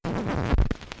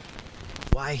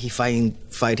why he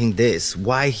fighting this?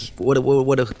 Why?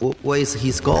 What is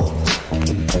his goal? Do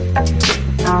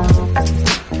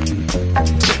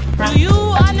you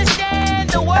understand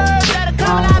the words that are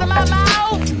coming out of my mouth?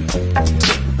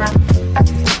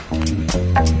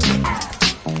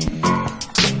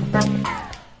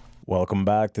 Welcome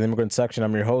back to the Immigrant Section.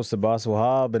 I'm your host, the Boss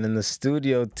Wahab, and in the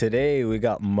studio today we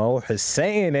got Moh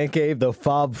Hussain, aka the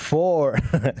Fob 4.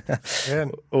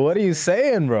 What are you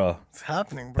saying, bro? What's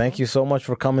happening, bro? Thank you so much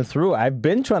for coming through. I've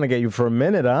been trying to get you for a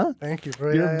minute, huh? Thank you,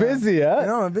 bro. You're busy, huh? You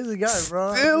know, I'm a busy guy,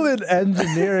 bro. Still in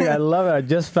engineering. I love it. I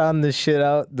just found this shit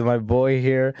out. My boy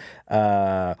here,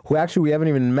 who actually we haven't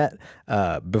even met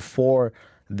before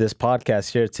this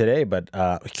podcast here today, but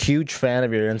huge fan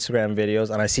of your Instagram videos,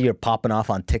 and I see you're popping off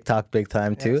on TikTok big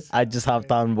time too. Yes. I just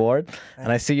hopped on board,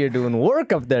 and I see you're doing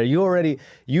work up there.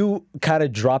 You kind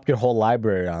of dropped your whole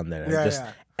library on there.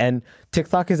 And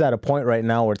TikTok is at a point right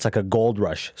now where it's like a gold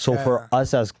rush. So for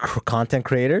us as content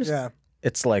creators,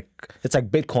 it's like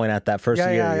Bitcoin at that first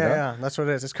year. Yeah. That's what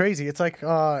it is. It's crazy. It's like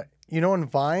in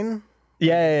Vine.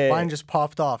 Vine just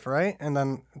popped off, right? And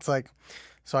then it's like.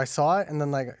 So I saw it, and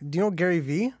then do you know Gary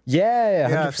Vee? Yeah,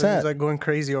 100%. Yeah, so he's going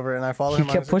crazy over it, and I follow him on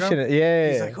Instagram. He kept pushing it.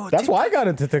 Yeah. He's like, oh, that's TikTok. why I got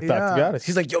into TikTok, to be honest.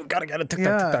 He's like, yo, gotta get a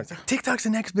TikTok. It's like, TikTok's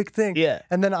the next big thing. Yeah.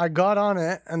 And then I got on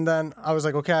it, and then I was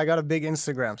like, okay, I got a big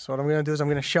Instagram. So what I'm gonna do is I'm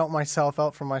gonna shout myself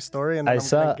out from my story, and then I'm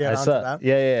gonna get onto that.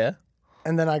 Yeah.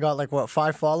 And then I got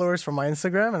 5 followers from my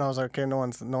Instagram, and I was like, okay, no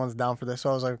one's down for this. So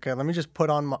I was like, okay, let me just put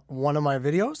on one of my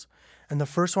videos. And the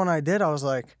first one I did, I was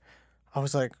like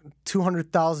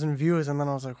 200,000 views, and then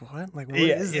I was like, what? What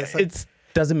is this? It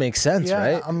doesn't make sense,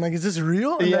 right? I'm like, is this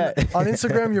real? And then on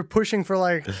Instagram, you're pushing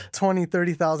for 20,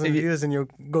 30,000 views, and you'll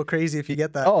go crazy if you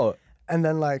get that. Oh. And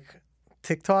then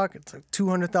TikTok, it's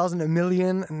 200,000, a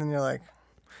million, and then you're like,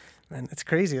 man, it's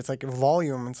crazy. It's like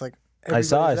volume. It's like I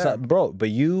saw, bro. But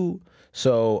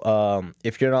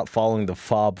if you're not following the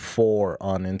Fob 4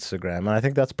 on Instagram, and I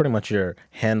think that's pretty much your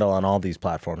handle on all these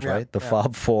platforms, right? The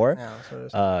Fob 4. Yeah, that's what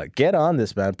it is. Get on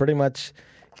this, man. Pretty much,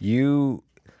 you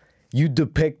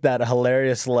depict that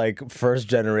hilarious first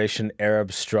generation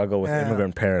Arab struggle with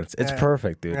immigrant parents. It's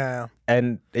perfect, dude. Yeah.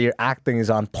 And your acting is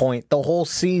on point. The whole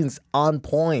scene's on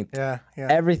point. Yeah.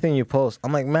 Everything you post,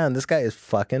 I'm like, man, this guy is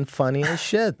fucking funny as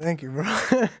shit. Thank you, bro.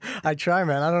 I try,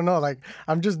 man. I don't know.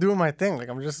 I'm just doing my thing.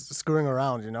 I'm just screwing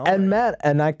around, you know? And Matt,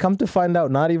 and I come to find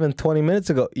out not even 20 minutes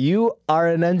ago, you are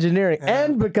in engineering. Yeah.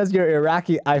 And because you're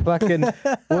Iraqi, I fucking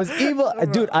was evil.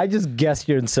 Dude, I just guessed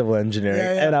you're in civil engineering.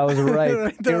 And I was right.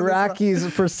 Iraqis,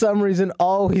 for some reason,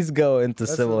 always go into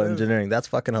civil engineering. That's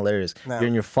fucking hilarious. No. You're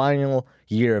in your final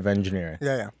year of engineering.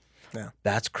 Yeah.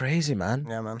 That's crazy, man.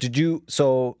 Yeah, man.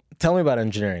 So tell me about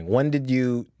engineering. When did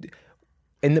you,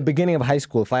 in the beginning of high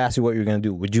school, if I asked you what you were going to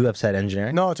do, would you have said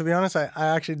engineering? No, to be honest, I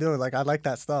actually do. I like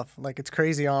that stuff. It's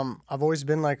crazy. I've always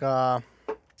been a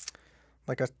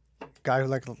guy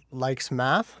who likes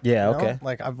math. Yeah, okay.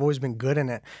 I've always been good in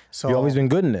it. So you've always been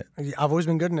good in it? I've always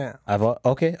been good in it.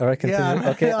 Okay, all right, continue. Yeah,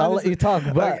 okay, I'll let you talk,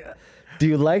 but do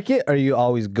you like it, or are you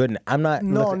always good in it? I'm not.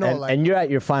 No, and you're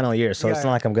at your final year, so it's not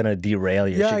like I'm going to derail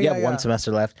your shit. You have one semester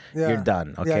left, you're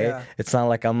done, okay? Yeah. It's not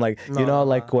like I'm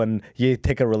when you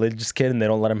take a religious kid and they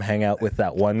don't let him hang out with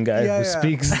that one guy who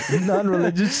speaks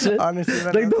non-religious shit. Honestly,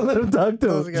 man, don't let him talk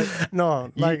to him.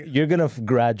 No, you're going to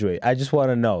graduate. I just want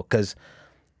to know, because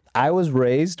I was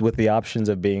raised with the options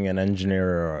of being an engineer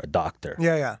or a doctor.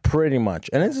 Yeah. Pretty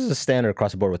much. And this is a standard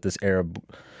across the board with this Arab.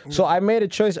 So I made a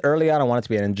choice early on. I wanted to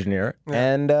be an engineer.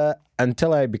 Yeah. And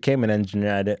until I became an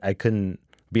engineer, I couldn't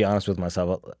be honest with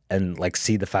myself and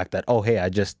see the fact that, oh, hey, I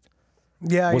just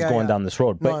was going down this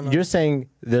road. But you're saying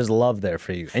there's love there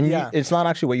for you. And it's not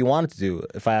actually what you wanted to do,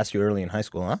 if I asked you early in high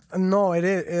school, huh? No, it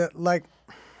is.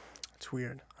 It's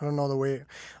weird. I don't know the way.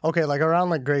 Okay,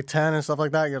 around grade 10 and stuff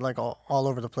like that, you're all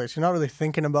over the place. You're not really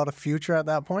thinking about a future at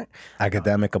that point.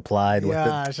 Academic applied.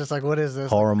 Yeah, it's just what is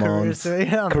this? Hormones.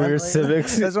 Career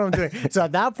civics. That's what I'm doing. So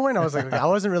at that point, I was I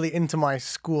wasn't really into my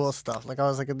school stuff. I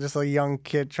was just a young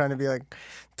kid trying to be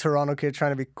Toronto kid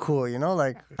trying to be cool, you know?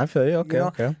 I feel you. Okay,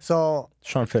 okay. So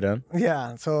trying to fit in.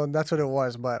 Yeah, so that's what it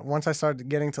was. But once I started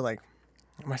getting to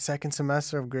my second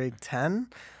semester of grade 10,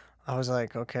 I was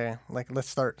okay, let's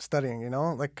start studying, you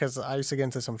know? Because I used to get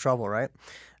into some trouble, right?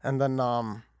 And then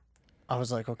I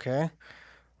was okay,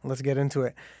 let's get into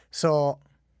it. So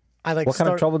I What kind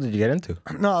of trouble did you get into?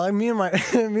 No, me and my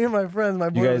friends, my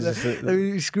boys,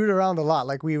 we screwed around a lot.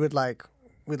 We would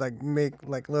we'd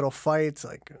make little fights.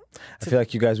 I feel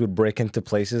like you guys would break into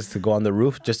places to go on the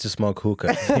roof just to smoke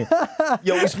hookah.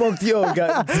 Yo, we smoked.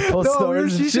 Got post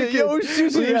stories and shit. Yo,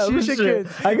 shisha kids.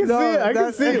 I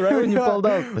can see it right when you pulled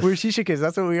up. We're shisha kids.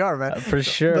 That's what we are, man. For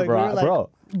sure, bro.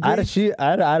 I had a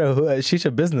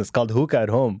shisha business called Hookah at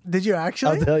Home. Did you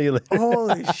actually? I'll tell you later.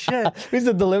 Holy shit. We used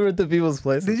to deliver it to people's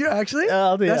places. Did you actually?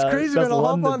 Yeah, That's crazy, man. I'll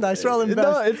hop on that. I swear I'll invest.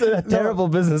 No, it's a terrible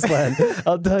business plan.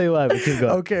 I'll tell you why, but keep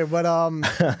going. Okay, but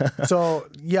so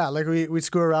yeah, like we'd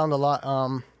screw around a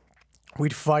lot.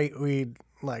 We'd fight, we'd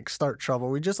like start trouble.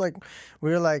 We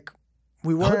weren't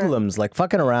Hoodlums, like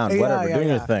fucking around, whatever, doing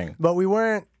your thing. But we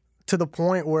weren't to the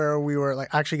point where we were like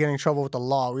actually getting in trouble with the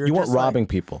law. We were You weren't just, robbing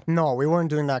people. No, we weren't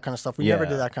doing that kind of stuff. We never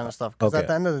did that kind of stuff. Because at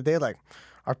the end of the day, like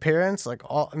our parents, like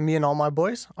me and all my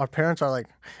boys, our parents are like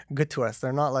good to us.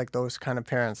 They're not like those kind of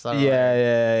parents. That are,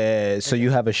 Yeah. So you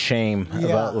have a shame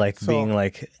about like being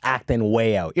like acting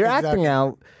way out. You're acting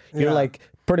out. You're like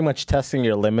pretty much testing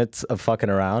your limits of fucking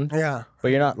around. Yeah. But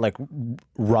you're not like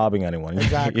robbing anyone.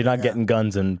 You're not getting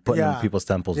guns and putting them in people's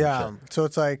temples and shit. So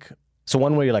it's like... So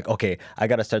one way you're like, okay, I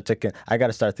gotta start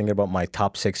thinking about my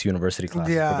top 6 university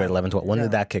classes for grade 11, 12. When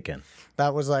did that kick in?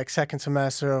 That was like second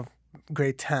semester of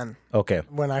grade 10. Okay.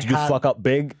 Did you fuck up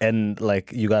big and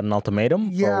like you got an ultimatum?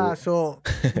 Yeah. So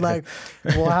like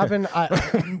what happened?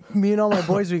 Me and all my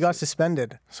boys, we got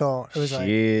suspended. So it was like,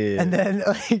 and then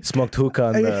like smoked hookah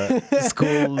on the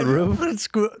school roof.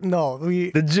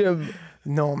 The gym.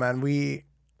 No, man.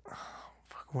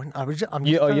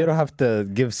 You don't have to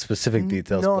give specific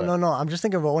details. No. I'm just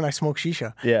thinking about when I smoked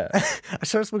shisha. Yeah. I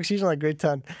started smoking shisha in like grade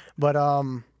 10. But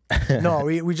no,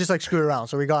 we just like screwed around.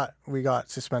 So we got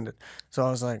suspended. So I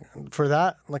was like, for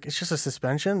that, like it's just a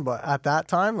suspension. But at that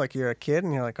time, like you're a kid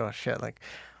and you're like, oh shit, like.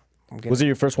 Was it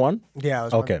your first one? Yeah,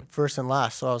 it was my first and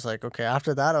last. So I was like, okay.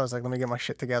 After that, I was like, let me get my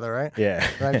shit together, right? Yeah.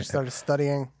 And I just started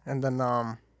studying, and then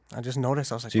I just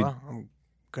noticed I was like, wow, I'm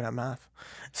good at math.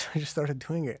 So I just started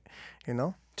doing it, you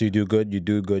know. So you do good. You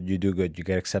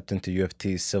get accepted into U of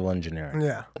T civil engineering.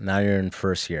 Yeah. Now you're in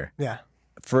first year. Yeah.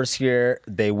 First year,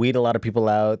 they weed a lot of people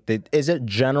out. Is it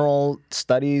general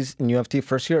studies in U of T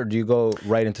first year, or do you go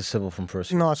right into civil from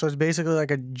first year? No, so it's basically like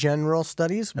a general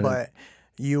studies, but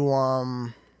you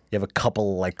have a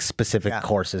couple like specific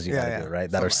courses you gotta do, right?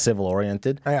 That are civil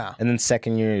oriented. Yeah. And then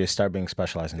second year you start being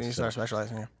specialized in. You start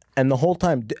specializing, yeah. And the whole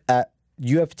time at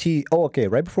U of T,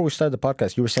 right before we started the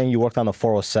podcast, you were saying you worked on the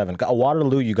 407. At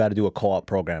Waterloo, you got to do a co-op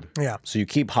program. Yeah. So you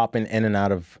keep hopping in and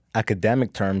out of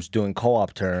academic terms, doing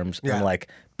co-op terms, and like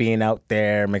being out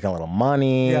there, making a little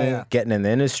money, getting in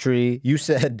the industry. You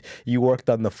said you worked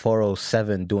on the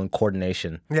 407 doing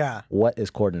coordination. Yeah. What is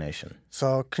coordination?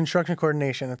 So construction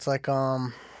coordination, it's like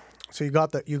so you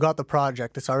got the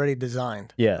project. It's already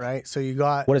designed. Yeah. Right. So you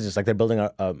got. What is this? Like they're building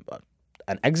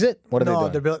an exit? What are they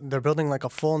doing? No, they're building like a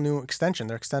full new extension.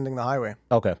 They're extending the highway.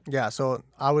 Okay. Yeah. So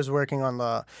I was working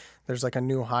on there's like a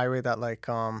new highway that like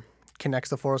connects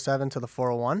the 407 to the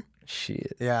 401.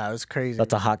 Shit. Yeah, it was crazy.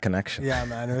 That's a hot connection. Yeah,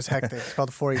 man, it was hectic. It's called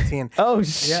the 418. Oh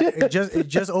shit! Yeah, it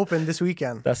just opened this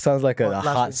weekend. That sounds like a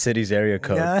hot city's area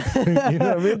code. Yeah. You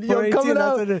know what I mean? Yo, coming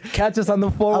out, catch us on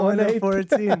the 418.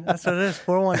 418. That's what it is.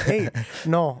 418.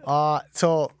 No.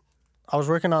 So I was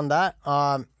working on that.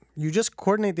 You just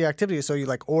coordinate the activities. So you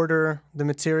like order the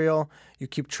material, you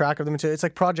keep track of the material. It's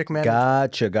like project management.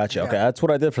 Gotcha. Yeah. Okay, that's what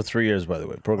I did for 3 years, by the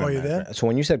way. Program management. Did? So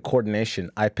when you said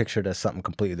coordination, I pictured as something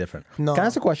completely different. No. Can I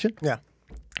ask a question? Yeah.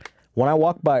 When I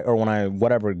walk by or when I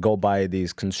go by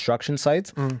these construction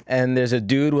sites and there's a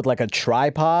dude with like a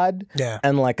tripod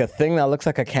and like a thing that looks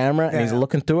like a camera and he's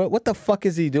looking through it, what the fuck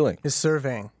is he doing? He's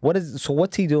surveying.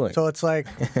 What's he doing? So it's like,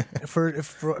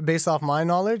 for based off my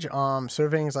knowledge,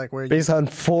 surveying is like where based on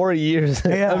 4 years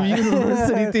of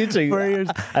university teaching. 4 years.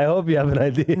 I hope you have an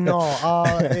idea. No,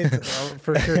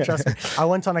 for sure, trust me. I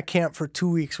went on a camp for 2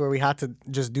 weeks where we had to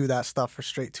just do that stuff for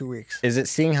straight 2 weeks. Is it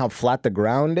seeing how flat the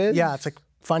ground is? Yeah, it's like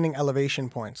finding elevation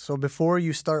points. So before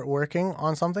you start working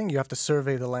on something, you have to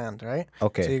survey the land, right?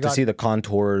 Okay, so you to see the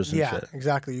contours and shit. Yeah,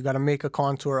 exactly. You got to make a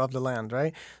contour of the land,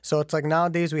 right? So it's like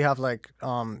nowadays we have like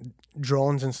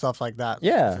drones and stuff like that.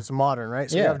 Yeah. It's modern,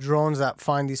 right? So you have drones that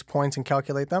find these points and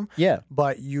calculate them. Yeah.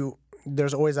 But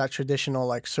there's always that traditional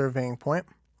like surveying point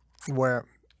where...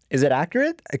 Is it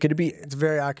accurate? Could it be? It's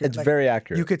very accurate. It's like, very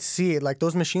accurate. You could see it. Like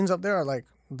those machines up there are like,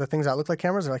 the things that look like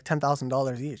cameras are like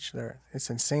 $10,000 each. It's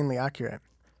insanely accurate.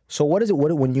 So what is it?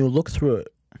 When you look through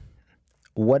it,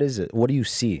 what is it? What do you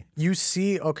see? You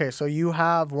see, so you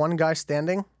have one guy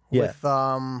standing with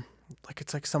like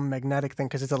it's like some magnetic thing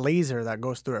because it's a laser that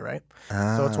goes through it, right?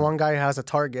 So it's one guy who has a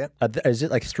target. Is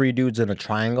it like 3 dudes in a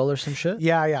triangle or some shit?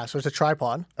 Yeah. So it's a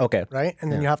tripod. Okay. Right?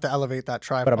 And then you have to elevate that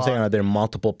tripod. But I'm saying, are there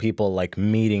multiple people like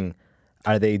meeting?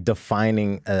 Are they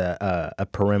defining a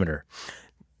perimeter?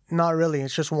 Not really.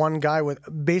 It's just one guy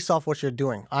based off what you're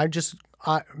doing.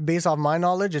 Based off my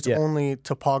knowledge, it's only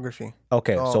topography.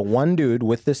 Okay, so one dude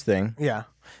with this thing. Yeah.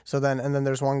 So then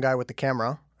there's one guy with the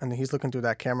camera, and he's looking through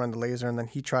that camera and the laser, and then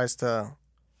he tries to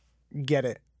get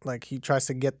it. Like he tries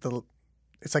to get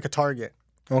it's like a target.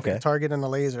 Okay. A target and a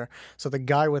laser. So the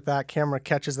guy with that camera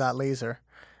catches that laser,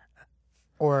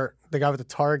 or the guy with the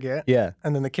target. Yeah.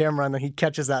 And then the camera, and then he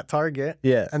catches that target.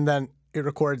 Yeah. And then it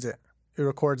records it. It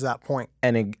records that point.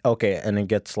 And it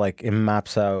gets like it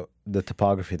maps out the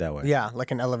topography that way. Yeah,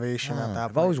 like an elevation at that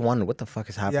I've point. always wondered what the fuck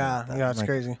is happening. Yeah, with that. yeah, it's Like,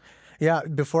 crazy. Yeah,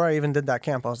 before I even did that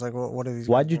camp, I was like, well, what are these?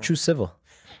 Why'd guys you doing? choose civil?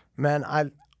 Man,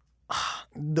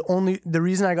 the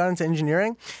reason I got into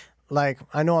engineering, like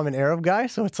I know I'm an Arab guy,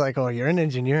 so it's like, oh, you're in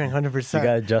engineering, 100%. You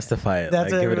gotta justify it.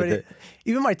 That's like, what give it a everybody.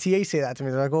 Even my TA say that to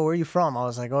me. They're like, "Oh, where are you from?" I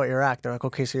was like, "Oh, Iraq." They're like,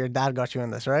 "Okay, so your dad got you in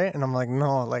this, right?" And I'm like,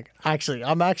 "No, like actually,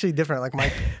 I'm actually different. Like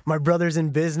my brother's in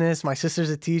business, my sister's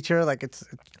a teacher. Like it's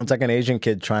like an Asian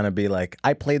kid trying to be like,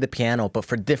 I play the piano, but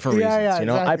for different Yeah, reasons. yeah, You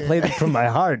know, exactly. I play it from my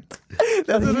heart.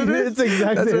 that's what it is. It's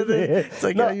exactly That's what it is. it. It's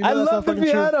like, No, yeah, you know I that's love not the fucking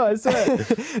true. piano. I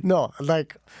said. No,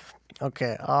 like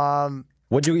okay.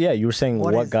 You were saying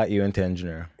What what is- got you into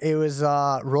engineering? It was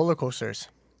roller coasters.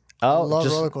 Oh, Love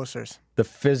just roller coasters. the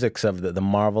physics of the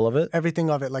marvel of it.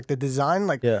 Everything of it, like the design,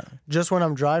 like Yeah. just when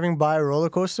I'm driving by a roller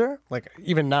coaster, like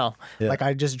even now, Yeah. like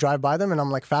I just drive by them and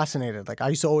I'm like fascinated. Like I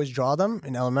used to always draw them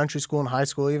in elementary school and high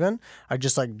school even. I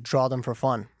just like draw them for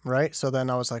fun, right? So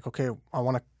then I was like, okay, I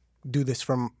want to do this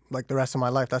from like the rest of my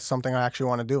life. That's something I actually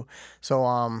want to do. So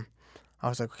I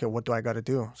was like, okay, what do I got to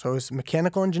do? So it was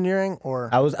mechanical engineering or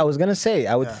I was gonna say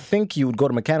I would think you would go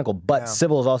to mechanical, but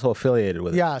civil is also affiliated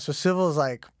with it. yeah. So civil is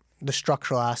like the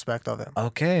structural aspect of it.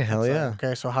 Okay, hell So, yeah.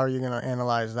 okay, so how are you gonna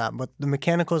analyze that? But the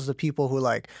mechanical is the people who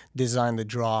like design the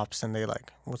drops and they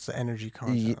like what's the energy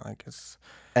content? Like it's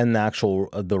And the actual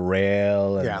the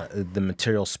rail and Yeah. the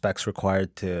material specs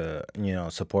required to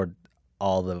support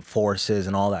all the forces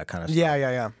and all that kind of stuff.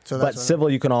 yeah. So that's But civil,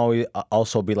 you can always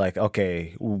also be like,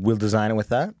 okay, we'll design it with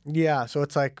that. yeah. So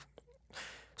it's like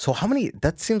So how many?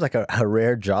 That seems like a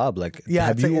rare job. Like, Yeah,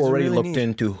 have it's you it's already really looked neat.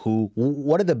 into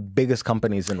what are the biggest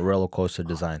companies in roller coaster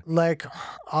design? like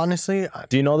honestly,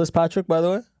 Do you know this, Patrick? By the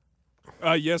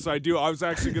way, Yes, I do. I was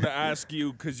actually going to ask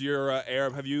you because you're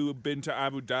Arab. Have you been to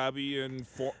Abu Dhabi and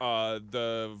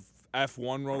the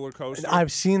F1 roller coaster?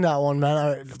 I've seen that one,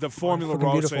 man. The Formula fucking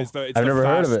Rossa beautiful. is the. It's I've the never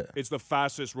heard of it. It's the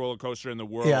fastest roller coaster in the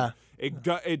world. Yeah.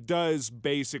 It does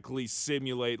basically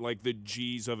simulate like the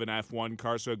G's of an F1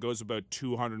 car, so it goes about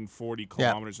 240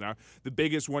 kilometers an hour. The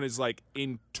biggest one is like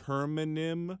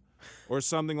Interminim or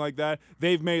something like that.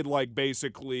 They've made like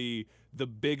basically the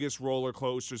biggest roller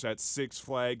coasters at Six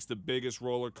Flags, the biggest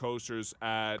roller coasters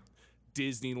at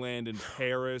Disneyland in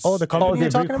Paris. Oh, the company you're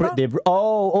talking about?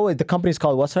 the company's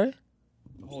called what? Sorry.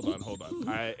 Hold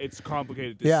on. It's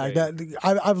complicated to Yeah, say.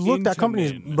 I've looked at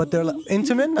companies, Intamin. but they're like,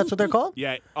 Intamin. That's what they're called.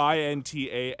 Yeah,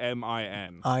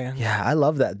 Intamin. Iron. Yeah, I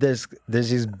love that. There's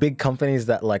these big companies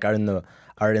that like are in the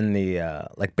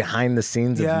like behind the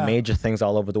scenes of Yeah. major things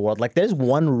all over the world. Like there's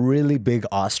one really big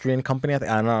Austrian company. I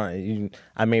don't know.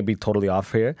 I may be totally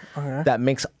off here. Okay. That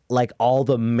makes like all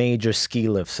the major ski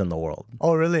lifts in the world.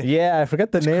 Oh, really? Yeah, I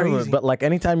forget the name of crazy. it, but like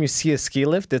anytime you see a ski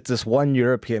lift, it's this one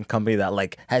European company that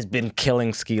like has been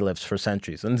killing ski lifts for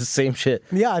centuries, and it's the same shit.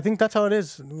 Yeah, I think that's how it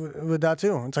is with that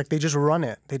too. It's like they just run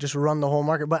it. They just run the whole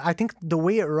market. But I think the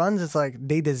way it runs is like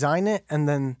they design it, and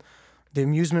then the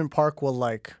amusement park will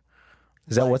like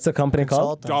Is that what's the company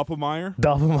called? consult them. Doppelmayr.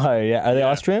 Doppelmayr. Yeah, are they Yeah.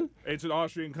 Austrian? It's an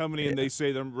Austrian company, and they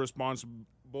say they're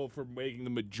responsible for making the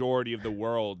majority of the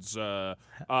world's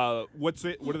what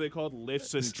are they called?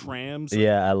 Lifts and trams.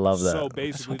 Yeah, I love that. So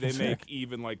basically, they make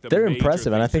even like the. They're major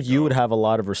impressive, and I things think that you go. would have a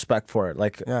lot of respect for it.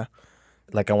 Like, Yeah.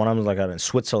 like when I was like out in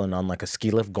Switzerland on like a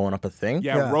ski lift going up a thing.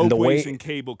 Yeah, Yeah. And the ropeways way- and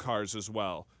cable cars as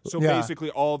well. So Yeah. basically,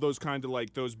 all those kind of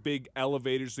like those big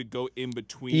elevators that go in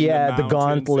between. Yeah, the the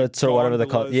mountains, gauntlets or whatever they're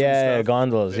called. gondolas and Yeah, stuff.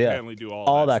 gondolas. They Yeah, apparently do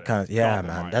all that shit. kind of. Yeah, Doppelmayr.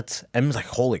 man. That's. I'm just like,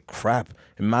 holy crap!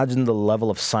 Imagine the level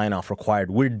of sign off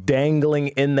required. We're dangling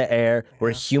in the air.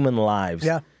 We're human lives.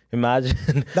 Yeah. Imagine.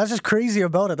 That's just crazy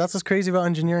about it. That's what's crazy about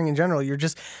engineering in general.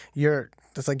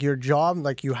 It's like your job,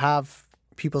 like you have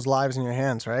people's lives in your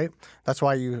hands, right? That's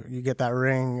why you get that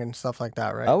ring and stuff like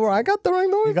that, right? Oh, I got the ring.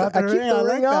 Don't You got I the keep ring? the I ring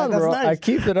like that. on, That's bro. nice. I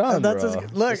keep it on, That's bro.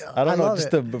 just- look, I don't I know, love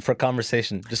just it. for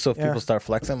conversation, just so if people start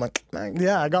flexing. I'm like, man,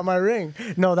 Yeah, I got my ring.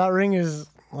 No, that ring is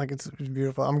like it's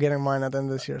beautiful. I'm getting mine at the end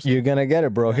of this year. So. you're gonna get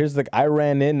it, bro. Here's I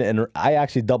ran in and I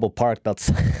actually double parked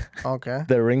outside Okay.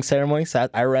 the ring ceremony. So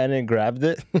I ran in, grabbed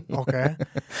it, Okay.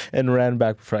 and ran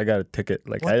back before I got a ticket.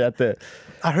 Like I had to.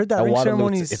 I heard that At ring Waterloo,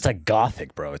 ceremonies. it's like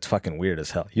gothic, bro. It's fucking weird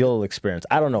as hell. You'll experience.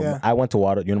 I don't know. Yeah. I went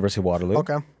to University of Waterloo.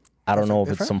 Okay. I don't know if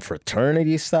it's some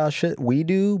fraternity style shit we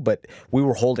do, but we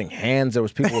were holding hands. There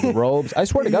was people with robes. I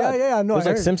swear to God. Yeah, no, it was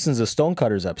like Simpsons' The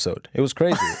Stonecutters episode. It was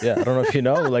crazy. Yeah, I don't know if you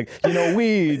know. Like,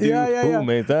 we do. Who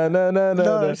made that?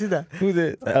 No, I see that. Who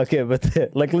did? Okay,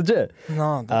 but like legit.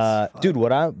 No, that's dude,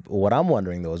 what I'm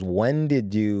wondering though is when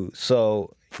did you?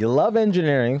 So you love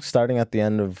engineering, starting at the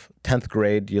end of 10th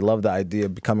grade. You love the idea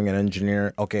of becoming an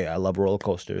engineer. Okay, I love roller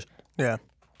coasters. Yeah.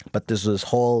 But there's this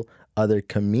whole other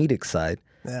comedic side.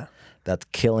 Yeah. That's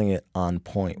killing it on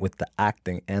point with the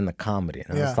acting and the comedy.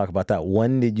 And let's talk about that.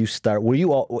 When did you start? Were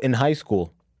you all in high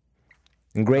school?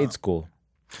 In grade school?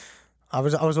 I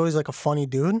was always like a funny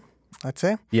dude, I'd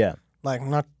say. Yeah. Like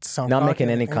not making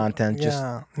any content, just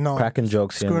cracking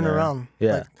jokes, screwing around.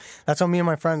 Yeah. Like, that's how me and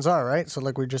my friends are, right? So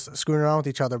like we're just screwing around with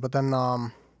each other. But then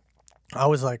I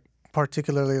was like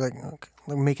particularly like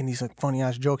making these like funny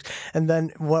ass jokes. And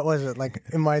then what was it, like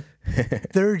in my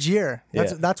third year,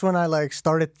 that's when I like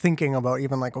started thinking about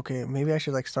even like, okay, maybe I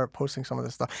should like start posting some of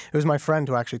this stuff. It was my friend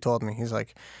who actually told me. He's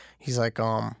like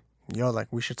yo, like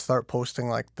we should start posting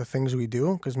like the things we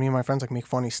do, because me and my friends like make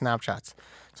funny Snapchats.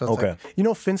 So it's like, you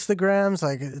know, Finstagrams,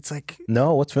 like it's like,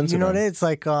 no, what's Finstagram? you know what it is? It's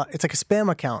like a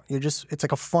spam account. It's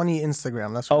like a funny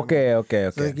Instagram. That's what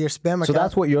okay. So like your spam account. So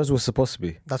that's what yours was supposed to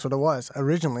be. That's what it was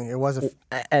originally. It was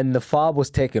and the fob was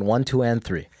taken 1, 2, and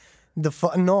 3.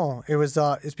 No, it was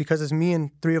it's because it's me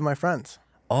and 3 of my friends.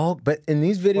 Oh, but in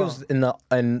these videos,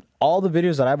 in all the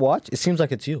videos that I've watched, it seems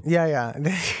like it's you. Yeah,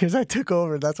 because I took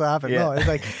over. That's what happened. Yeah. No, it's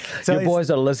like so your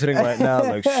boys are listening right now,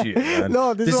 like shit, man.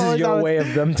 No, this is your way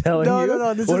of them telling you.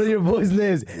 No. What are your boys'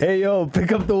 names? Hey, yo,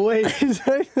 pick up the weight.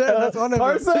 That's one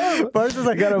of them. Parsons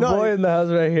like, got a boy in the house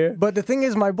right here. But the thing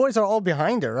is, my boys are all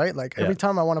behind it, right? Like every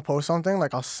time I want to post something,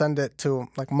 like I'll send it to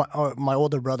like my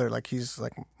older brother. Like he's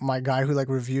like my guy who like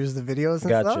reviews the videos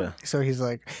and stuff. So he's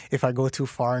like, if I go too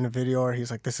far in the video, or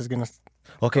he's like, this is gonna.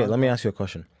 Okay, let me ask you a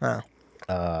question.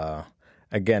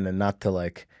 Again, and not to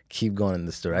like keep going in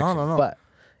this direction, No. but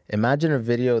imagine a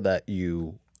video that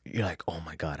you're like, oh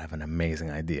my God, I have an amazing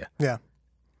idea. Yeah.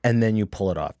 And then you pull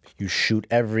it off. You shoot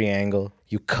every angle.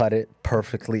 You cut it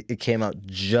perfectly. It came out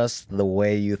just the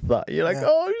way you thought. You're like,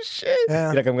 oh shit. Yeah.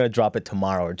 You're like, I'm going to drop it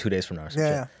tomorrow or 2 days from now or some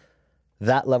shit.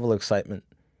 That level of excitement.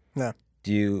 Yeah.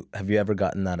 Have you ever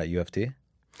gotten that at UFT?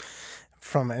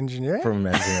 From engineering? From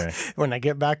engineering. When I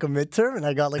get back a midterm and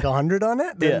I got like 100 on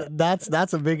it, then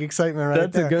that's a big excitement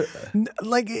right there. That's a good...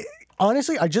 Like,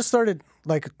 honestly, I just started,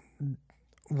 like,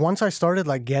 once I started,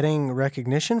 like, getting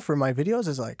recognition for my videos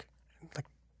is, like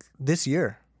this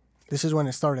year. This is when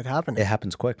it started happening. It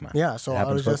happens quick, man. Yeah, so it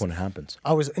happens quick when it happens.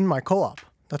 I was in my co-op.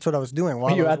 That's what I was doing.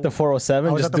 You're at the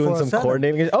 407 just doing some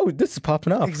coordinating. Oh, this is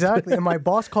popping up. Exactly. And my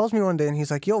boss calls me one day and he's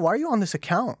like, yo, why are you on this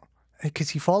account?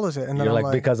 Because he follows it. And then you're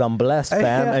like, because I'm blessed,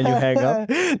 fam, and you hang up.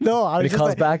 No, I was and he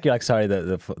calls back, you're like, sorry,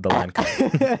 the line cut.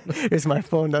 It's my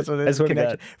phone. That's what it is.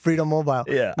 Connection. Freedom Mobile.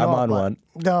 Yeah, I'm on one.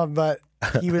 No, but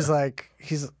he was like,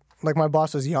 he's like, my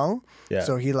boss was young. Yeah.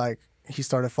 So he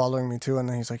started following me too. And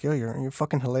then he's like, yo, you're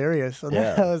fucking hilarious. And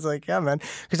yeah. I was like, yeah, man.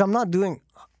 Because I'm not doing...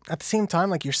 At the same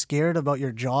time, like, you're scared about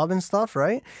your job and stuff,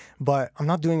 right? But I'm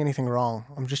not doing anything wrong.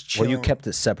 I'm just chilling. Well, you kept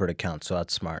it separate account, so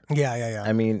that's smart. Yeah.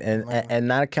 I mean,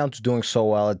 and that account's doing so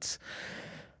well.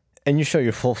 And you show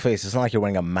your full face. It's not like you're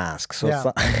wearing a mask. So it's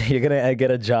not, you're going to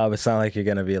get a job. It's not like you're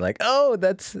going to be like, oh,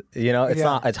 that's, it's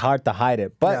not, it's hard to hide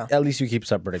it. But at least you keep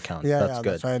separate accounts. That's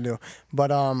good. That's what I do. But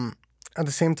at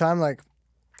the same time, like,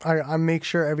 I make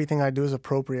sure everything I do is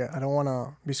appropriate. I don't want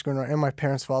to be screwing around. And my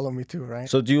parents follow me too, right?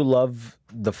 So do you love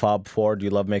the Fob 4? Do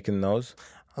you love making those?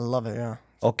 I love it, yeah.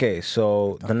 Okay,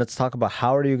 so then let's talk about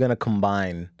how are you going to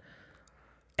combine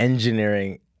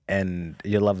engineering and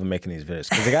your love of making these videos?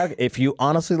 Because if you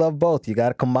honestly love both, you got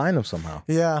to combine them somehow.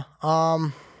 Yeah.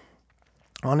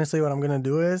 Honestly, what I'm going to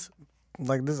do is,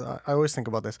 like this, I always think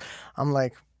about this. I'm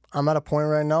at a point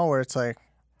right now where it's like,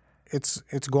 it's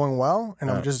going well, and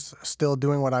I'm just still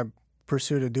doing what I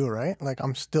pursue to do, right? Like,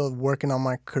 I'm still working on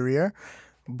my career,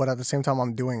 but at the same time,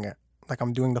 I'm doing it. Like,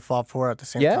 I'm doing the Fob 4 at the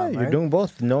same time, Yeah, you're doing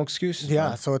both. No excuses. Yeah,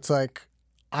 man. so it's like,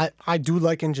 I do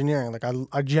like engineering. Like,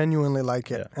 I genuinely like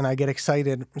it, and I get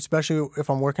excited, especially if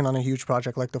I'm working on a huge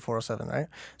project like the 407, right?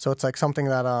 So it's like something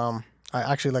that I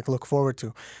actually like look forward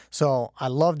to. So I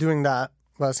love doing that,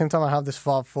 but at the same time, I have this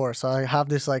Fob 4, so I have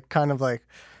this like kind of like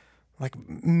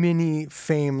mini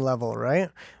fame level,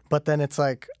 right? But then it's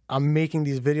like I'm making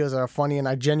these videos that are funny, and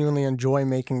I genuinely enjoy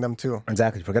making them too.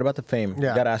 Exactly. Forget about the fame. Yeah.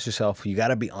 You got to ask yourself, you got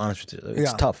to be honest with it.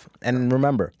 It's tough. And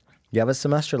remember, you have a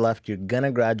semester left. You're going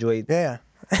to graduate. Yeah.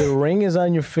 The ring is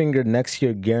on your finger next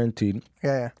year, guaranteed.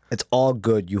 Yeah. It's all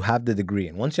good. You have the degree.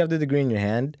 And once you have the degree in your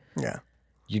hand,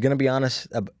 you're gonna be honest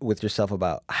with yourself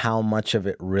about how much of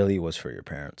it really was for your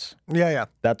parents. Yeah.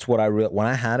 That's what when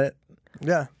I had it,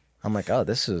 Yeah. I'm like, oh,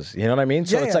 this is, you know what I mean?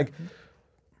 So Yeah, it's yeah. like,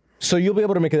 so you'll be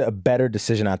able to make a better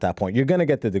decision at that point. You're gonna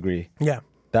get the degree. Yeah.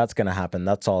 That's gonna happen.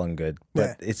 That's all and good.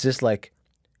 But it's just like,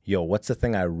 yo, what's the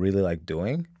thing I really like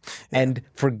doing? And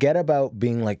forget about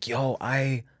being like, yo,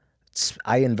 I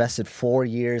invested 4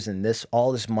 years in this,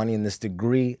 all this money in this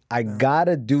degree. I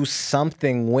gotta do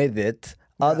something with it.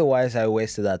 Otherwise, I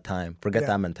wasted that time. Forget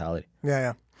that mentality.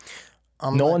 Yeah.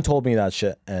 No one told me that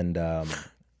shit, and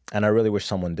I really wish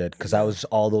someone did, because I was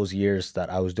all those years that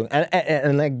I was doing.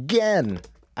 And again,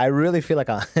 I really feel like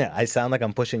I sound like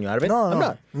I'm pushing you out of it. I'm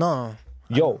not. No.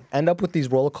 Yo, end up with these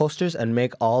roller coasters and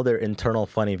make all their internal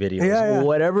funny videos. Yeah.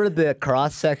 Whatever the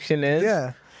cross section is.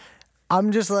 Yeah.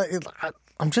 I'm just like,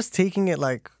 I'm just taking it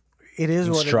like it is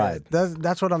what stride. it is.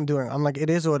 That's what I'm doing. I'm like, it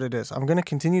is what it is. I'm going to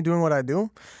continue doing what I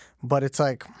do, but it's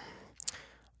like,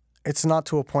 it's not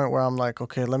to a point where I'm like,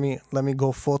 okay, let me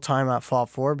go full time at Fob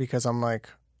 4, because I'm like,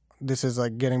 this is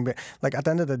like getting big. Like at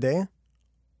the end of the day,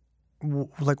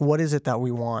 like what is it that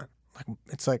we want? Like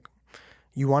it's like,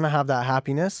 you want to have that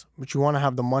happiness, but you want to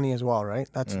have the money as well, right?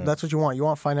 That's what you want. You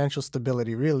want financial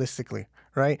stability, realistically,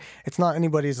 right? It's not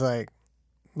anybody's like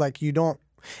you don't.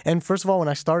 And first of all, when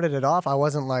I started it off, I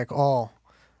wasn't like,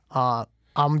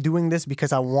 I'm doing this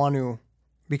because I want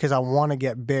to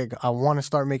get big. I want to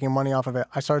start making money off of it.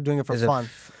 I started doing it for fun.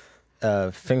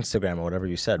 Finstagram or whatever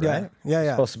you said, right? Yeah.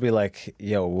 It's supposed to be like,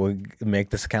 yo, we'll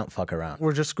make this account fuck around.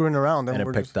 We're just screwing around, and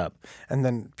it picked up. And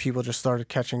then people just started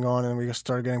catching on, and we just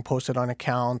started getting posted on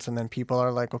accounts, and then people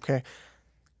are like, okay,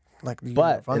 like.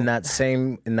 But in that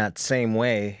same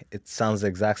way, it sounds the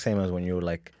exact same as when you were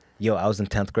like, yo, I was in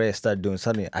 10th grade, I started doing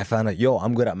something. I found out, yo,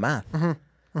 I'm good at math.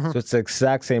 So it's the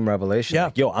exact same revelation. Yeah.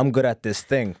 Like, yo, I'm good at this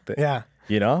thing. Yeah.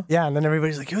 You know? Yeah, and then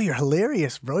everybody's like, yo, you're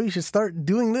hilarious, bro. You should start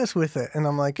doing this with it. And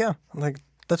I'm like, yeah, like,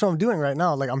 that's what I'm doing right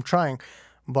now. Like, I'm trying.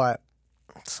 But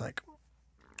it's like,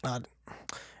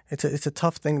 it's a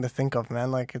tough thing to think of,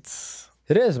 man. Like,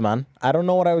 It is, man. I don't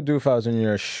know what I would do if I was in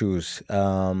your shoes.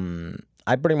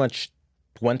 I pretty much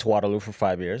went to Waterloo for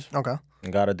 5 years. Okay.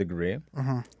 And got a degree.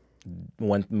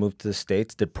 Moved to the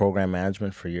States, did program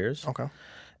management for years. Okay.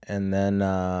 And then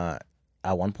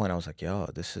at one point I was like, yo,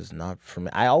 this is not for me.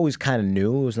 I always kind of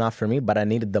knew it was not for me, but I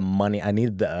needed the money. I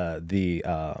needed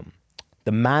the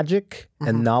magic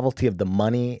and novelty of the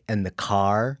money and the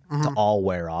car to all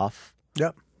wear off.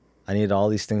 Yep. I needed all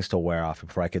these things to wear off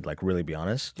before I could like really be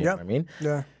honest. You know what I mean?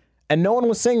 Yeah. And no one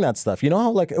was saying that stuff. You know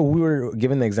how like we were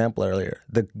giving the example earlier.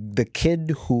 The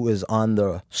kid who is on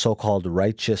the so-called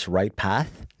righteous right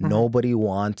path, nobody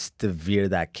wants to veer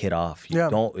that kid off.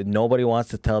 Nobody wants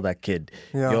to tell that kid,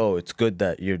 yo, it's good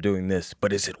that you're doing this,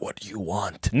 but is it what you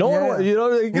want? No one, you know,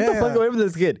 like, get the fuck away from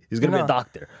this kid. He's gonna be a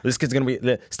doctor. This kid's gonna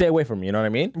be stay away from him, you know what I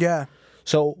mean? Yeah.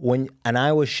 So and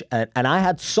I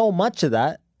had so much of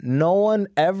that, no one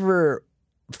ever,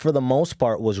 for the most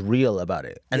part, was real about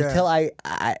it until I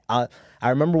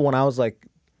remember when I was like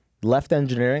left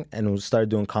engineering and started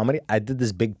doing comedy. I did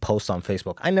this big post on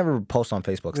Facebook. I never post on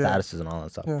Facebook statuses and all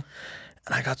that stuff. Yeah.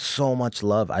 And I got so much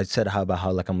love. I said how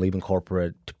like I'm leaving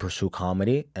corporate to pursue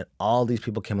comedy, and all these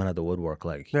people came out of the woodwork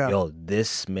like, yo,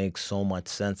 this makes so much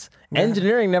sense.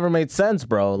 Engineering never made sense,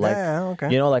 bro. Like,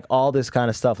 you know, like all this kind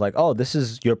of stuff. Like, oh, this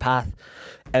is your path,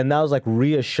 and that was like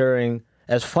reassuring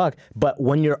as fuck. But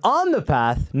when you're on the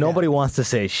path, nobody wants to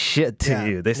say shit to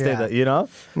you. They say that, you know?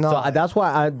 No, so that's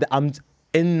why I'm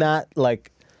in that,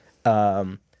 like,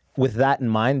 with that in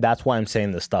mind, that's why I'm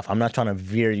saying this stuff. I'm not trying to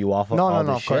veer you off of all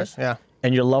this shit. Of course, yeah.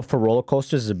 And your love for roller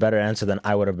coasters is a better answer than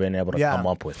I would have been able to come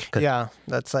up with. Yeah,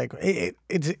 that's like,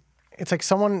 it's like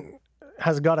someone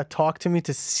has got to talk to me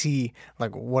to see,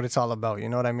 like, what it's all about. You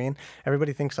know what I mean?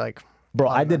 Everybody thinks, like, bro,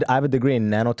 I have a degree in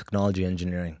nanotechnology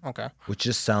engineering. Okay. Which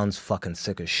just sounds fucking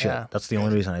sick as shit. Yeah. That's the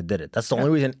only reason I did it. That's the only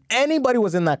reason anybody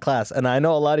was in that class. And I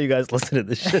know a lot of you guys listen to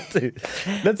this shit too.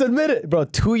 Let's admit it. Bro,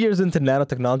 2 years into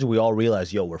nanotechnology, we all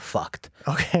realized, yo, we're fucked.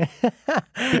 Okay.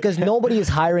 Because nobody is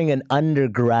hiring an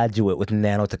undergraduate with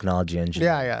nanotechnology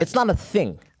engineering. Yeah. It's not a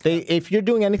thing. If you're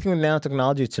doing anything with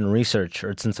nanotechnology, it's in research or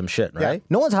it's in some shit, right? Yeah.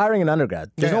 No one's hiring an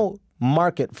undergrad. There's no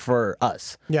market for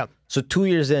us. Yeah. So 2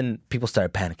 years in, people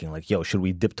started panicking. Like, yo, should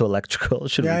we dip to electrical?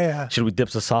 Should we dip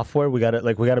to software? We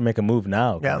gotta make a move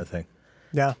now, kind of thing.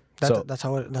 Yeah. That's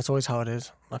always how it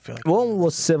is. I feel like.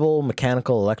 Well, civil,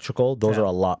 mechanical, electrical, those are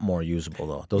a lot more usable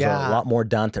though. Those are a lot more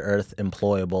down to earth,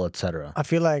 employable, etc. I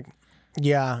feel like,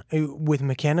 with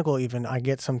mechanical even, I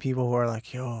get some people who are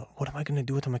like, yo, what am I gonna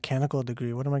do with a mechanical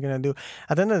degree? What am I gonna do?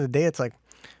 At the end of the day, it's like,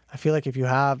 I feel like if you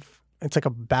have, it's like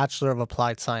a Bachelor of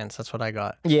Applied Science. That's what I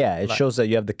got. Yeah, it shows that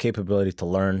you have the capability to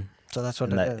learn So that's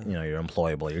what And it that, is. you know, you're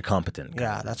employable, you're competent.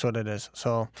 Yeah, that's what it is.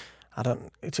 So I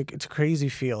don't. It's a crazy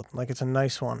field. Like it's a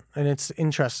nice one, and it's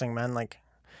interesting, man. Like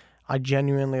I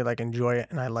genuinely like enjoy it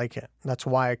and I like it. That's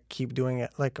why I keep doing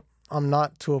it. Like I'm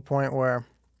not to a point where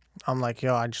I'm like,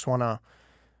 yo, I just want to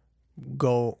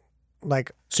go.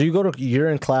 Like So you're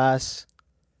in class,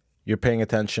 you're paying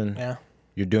attention. yeah.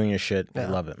 You're doing your shit. Yeah. I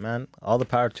love it, man. All the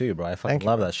power to you, bro. I fucking Thank you.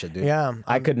 love that shit, dude. Yeah,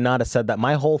 I could not have said that.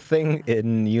 My whole thing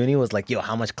in uni was like, yo,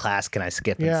 how much class can I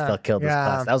skip and Yeah, still kill this yeah.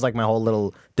 class? That was like my whole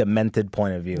little demented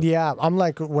point of view. Yeah, I'm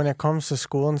like when it comes to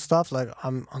school and stuff, like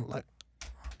I'm like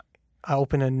I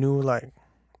open a new like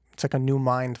it's like a new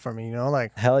mind for me, you know,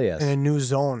 like Hell yes. in a new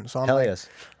zone. So I'm Hell like, yes.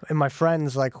 and my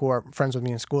friends like who are friends with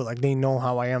me in school, like they know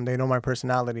how I am, they know my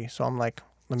personality. So I'm like,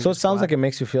 let me So it just sounds go like it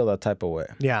makes you feel that type of way.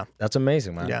 yeah, That's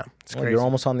amazing, man. Yeah, it's Well, crazy. you're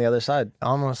almost on the other side.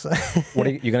 almost. What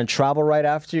are you gonna travel right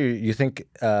after? You think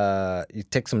you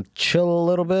take some chill a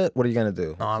little bit? What are you gonna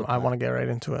do? No, I want to get right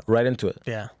into it. Right into it.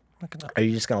 Yeah, look at that. Are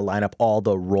you just gonna line up all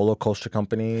the roller coaster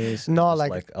companies? and No, just,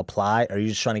 like- apply. Or are you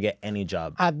just trying to get any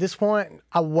job? At this point,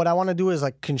 what I want to do is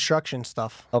like construction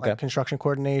stuff. Okay. Like construction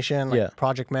coordination, like Yeah.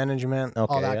 project management, all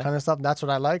Okay, that yeah. kind of stuff. That's what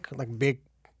I like big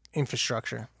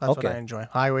infrastructure. That's what Okay. I enjoy.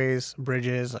 Highways,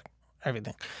 bridges, like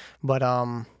everything. But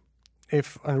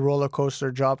if a roller coaster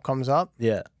job comes up,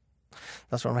 Yeah.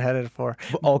 that's what I'm headed for.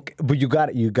 But, okay, but you got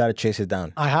to chase it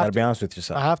down. I have Gotta be to. honest with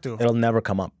yourself. I have to. It'll never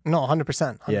come up. No,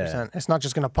 100%. 100%. Yeah. It's not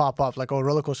just going to pop up like, oh,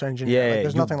 roller coaster engineer. Yeah, Like,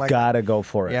 there's you nothing like that. gotta go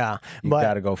for it. Yeah. You but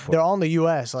gotta go for they're it. all in the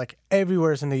U.S. Like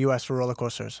everywhere's in the U.S. for roller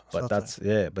coasters. But So that's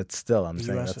but still, I'm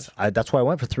saying US that's why I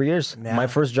went for 3 years. Yeah. My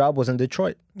first job was in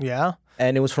Detroit, yeah.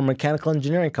 and it was for a mechanical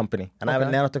engineering company, and I have a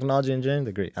Okay. nanotechnology engineering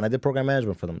degree, and I did program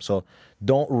management for them. So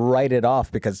don't write it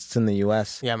off because it's in the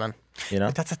U.S. Yeah, man. You know?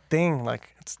 But that's a thing. Like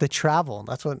it's the travel.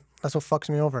 That's what fucks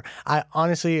me over. I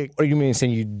honestly, Or you mean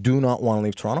saying you do not want to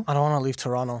leave Toronto? I don't want to leave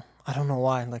Toronto. I don't know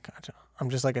why. Like I'm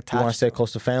just like You want to attached. stay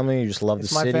close to family? You just love It's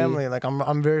the my city? family. Like I'm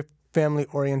a very family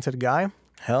oriented guy.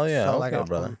 Hell yeah, So, okay, like,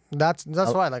 brother. That's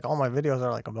why like all my videos are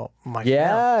like about my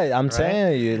Yeah, fam, I'm right?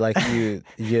 saying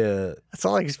you It's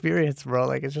all experience, bro.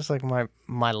 Like it's just like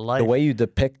my life. the way you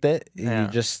depict it, Yeah. you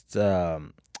just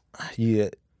you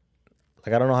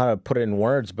like I don't know how to put it in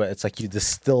words, but it's like you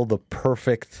distill the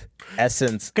perfect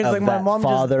essence 'Cause, of like, my that mom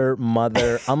just- father,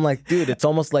 mother. I'm like, dude, it's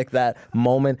almost like that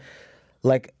moment.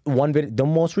 Like one video, the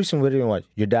most recent video, what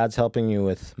your dad's helping you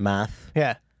with math.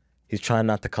 Yeah. He's trying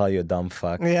not to call you a dumb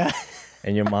fuck, Yeah.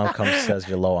 and your mom comes and says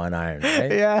you're low on iron.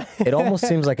 Right? Yeah. It almost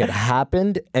seems like it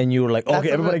happened, and you were like, That's okay,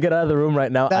 what everybody it- get out of the room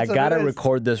right now. I that's what it gotta is.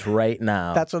 record this right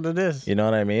now. That's what it is. You know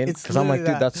what I mean? It's Because I'm like,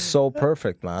 literally dude, that. that's so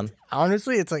perfect, man.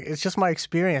 Honestly, it's just my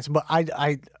experience, but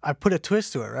I put a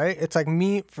twist to it, right? It's like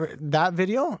me for that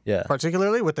video, Yeah.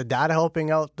 particularly with the dad helping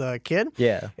out the kid.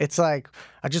 Yeah. It's like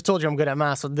I just told you I'm good at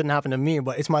math, so it didn't happen to me,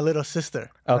 but it's my little sister.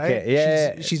 Okay, right?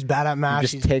 yeah. She's bad at math.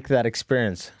 Just take that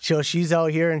experience. She's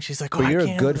out here and she's like, oh, But I you're a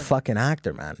can't good do it." fucking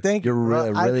actor, man. Thank You're you, bro.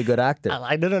 a really good actor.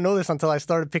 I didn't know this until I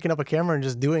started picking up a camera and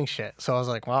just doing shit. So I was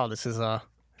like, wow, this is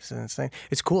insane.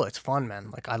 It's cool. It's fun, man.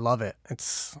 Like I love it.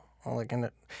 It's like and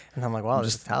I'm like, wow,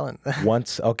 this is talent.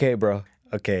 Okay, bro.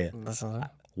 Okay. This is-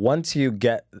 Once you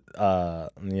get,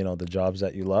 the jobs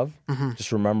that you love, Mm-hmm.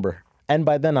 just remember. And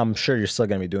by then, I'm sure you're still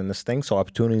gonna be doing this thing. So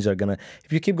opportunities are gonna.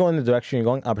 If you keep going the direction you're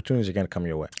going, opportunities are gonna come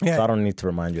your way. Yeah. So I don't need to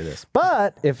remind you of this.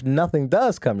 But if nothing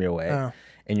does come your way,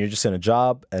 and you're just in a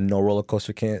job and no roller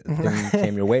coaster thing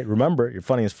came your way, remember you're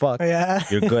funny as fuck. Yeah.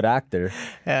 You're a good actor.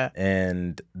 Yeah.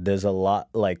 And there's a lot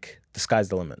like the sky's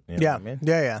the limit. You know Yeah, what I mean?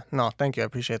 yeah. No, thank you. I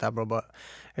appreciate that, bro. But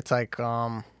it's like,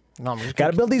 no, I'm just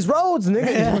Gotta build these roads,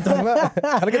 nigga. You know what I'm talking about?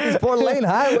 Gotta get these 4-lane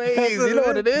highways. You know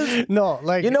what it is? No,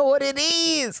 like, You know what it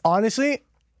is. honestly,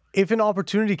 if an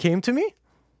opportunity came to me,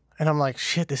 and I'm like,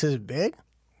 shit, this is big.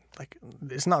 Like,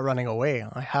 it's not running away.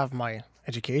 I have my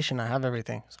education. I have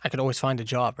everything. I could always find a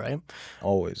job, right?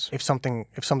 Always. If something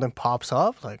pops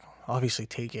up, like, obviously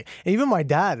take it. And even my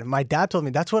dad told me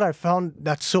that's what I found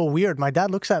that's so weird. My dad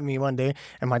looks at me one day,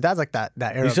 and my dad's like that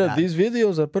Arab He said dad. these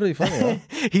videos are pretty funny.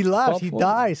 Huh? He laughs. He Top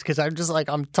dies because I'm just like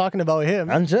I'm talking about him.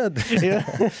 Anjad.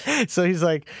 Yeah. So he's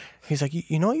like,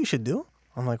 you know what you should do?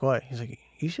 I'm like, what? He's like,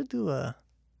 you should do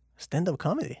stand-up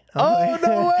comedy. I'm like-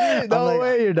 No way. No like-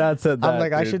 way your dad said that. I'm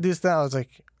like, I dude. should do stand.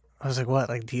 I was like, what?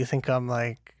 Like, do you think I'm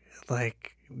like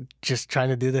just trying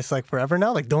to do this like forever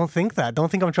now? Like, don't think that. Don't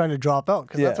think I'm trying to drop out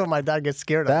because that's Yeah. what my dad gets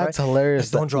scared of. That's right?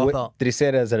 hilarious. Like, don't drop Wait, out. Did he say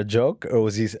it as a joke or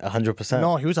was he 100%?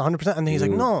 No, he was 100%, and then he's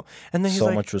like, Dude, no, and then he's So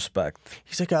like, much respect.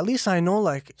 he's like, at least I know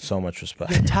like So much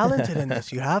respect. you're talented in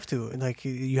this. You have to. Like,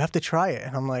 you have to try it.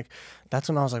 And I'm like, that's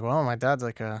when I was like, wow, my dad's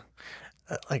like a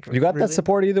Like You got really? that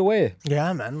support either way.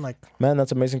 Yeah, man. Like Man,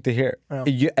 that's amazing to hear.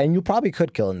 Yeah. And you probably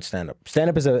could kill in stand up. Stand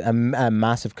up is a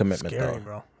massive commitment, scary, though.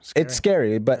 bro. It's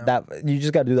scary, but that you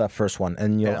just got to do that first one,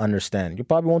 and you'll Yeah. understand. You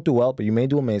probably won't do well, but you may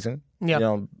do amazing. Yeah. You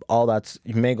know, all that's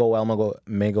you may go well,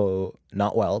 may go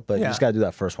not well, but you Yeah. just got to do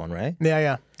that first one, right?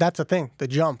 Yeah. That's the thing. The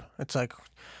jump. It's like,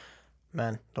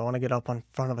 man, don't want to get up in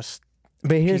front of us.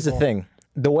 But here's the People. thing: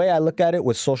 the way I look at it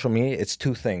with social media, it's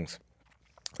two things.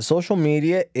 Social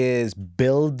media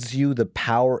builds you the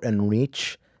power and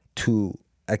reach to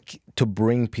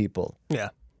bring people, Yeah.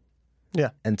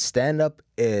 and stand up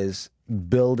is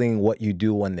building what you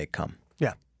do when they come.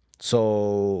 Yeah.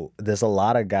 So there's a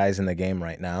lot of guys in the game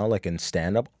right now, like in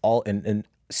stand up, all in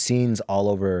scenes all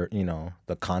over,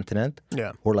 the continent,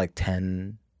 Yeah. who are like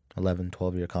 10, 11,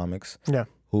 12-year comics Yeah.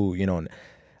 who,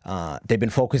 they've been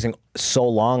focusing so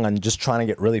long on just trying to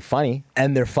get really funny,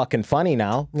 and they're fucking funny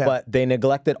now, Yeah. but they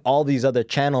neglected all these other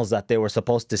channels that they were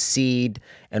supposed to seed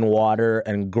and water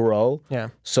and grow, Yeah.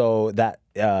 so that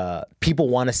people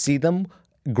want to see them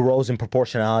grows in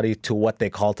proportionality to what they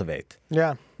cultivate,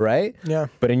 Yeah. right? Yeah.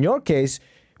 But in your case,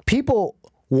 people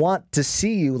want to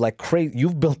see you like crazy.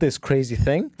 You've built this crazy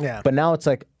thing, Yeah. but now it's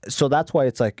like, so that's why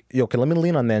it's like, okay, let me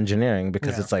lean on the engineering,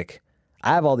 because Yeah. it's like,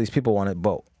 I have all these people want it,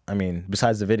 but I mean,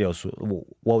 besides the videos,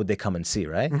 what would they come and see,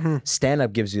 right? Mm-hmm. Stand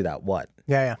up gives you that what,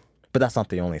 Yeah. but that's not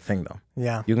the only thing though.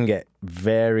 Yeah. You can get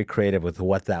very creative with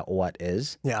what that what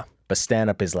is. Yeah. But stand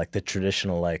up is like the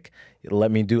traditional, like,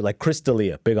 let me do, like Chris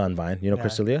D'Elia, big on Vine. You know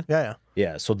Chris D'Elia? Yeah.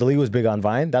 Yeah, so D'Elia was big on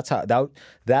Vine. That's how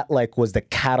that like was the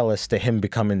catalyst to him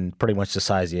becoming pretty much the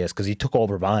size he is, because he took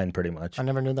over Vine pretty much. I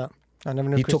never knew that. I never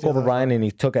knew He Chris took over D'Elia. Vine, and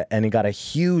he took it, and he got a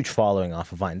huge following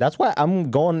off of Vine. That's why I'm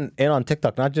going in on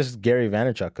TikTok, not just Gary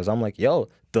Vaynerchuk, because I'm like, yo,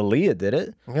 D'Elia did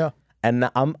it, Yeah. and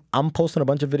I'm posting a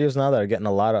bunch of videos now that are getting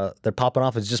they're popping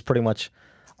off. It's just pretty much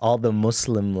all the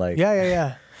Muslim like.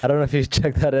 Yeah. I don't know if you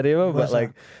checked out any of it, but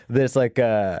like there's like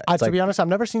it's To like, be honest, I've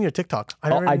never seen your TikTok. I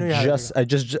never I knew you had a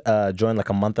just joined like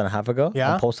a month and a half ago.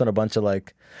 Yeah? I'm posting a bunch of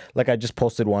like I just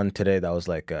posted one today that was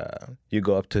like you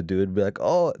go up to a dude, be like,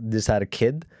 oh, this had a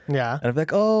kid. Yeah. And I'm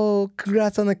like, oh,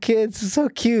 congrats on the kids, it's so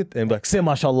cute. And be like, say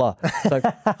mashallah. It's like,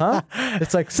 huh?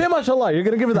 It's like, say mashallah. You're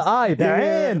gonna give her the eye, big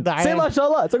hand. the Say hand.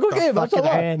 mashallah. It's like, okay, The fucking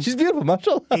mashallah. hand. She's beautiful,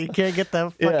 mashallah. You can't get the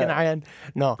fucking iron.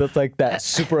 No. That's like that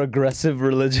super aggressive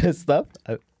religious stuff.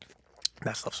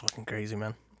 That stuff's fucking crazy,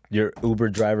 man. Your Uber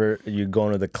driver, you're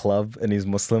going to the club and he's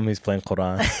Muslim, he's playing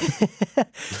Quran.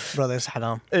 Brother, it's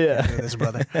haram. Yeah. Do this,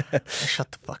 brother.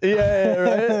 Shut the fuck up. Yeah,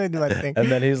 right. Let me do my thing.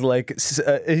 And then he's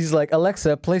like,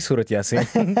 Alexa, play Surat Yasin.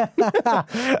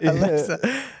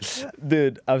 Alexa.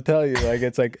 Dude, I'm telling you, like,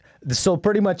 it's like, so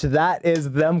pretty much that is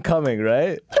them coming,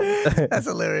 right? That's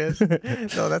hilarious.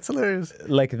 No, that's hilarious.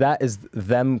 Like, that is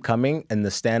them coming, and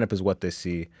the stand up is what they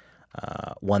see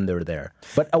when they're there.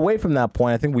 But away from that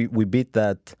point, I think we beat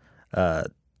that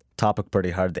topic pretty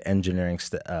hard, the engineering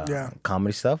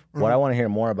comedy stuff. Mm-hmm. What I want to hear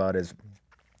more about is,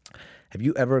 have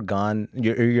you ever gone,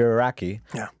 you're Iraqi.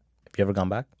 Yeah. Have you ever gone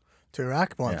back? To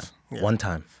Iraq once. Yeah. One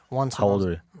time. Once. How old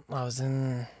were you? I was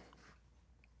in.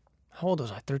 How old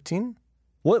was I? 13.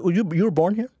 What you were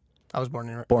born here? I was born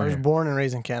in. I Born was here. born and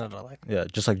raised in Canada. Like, Yeah,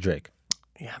 just like Drake.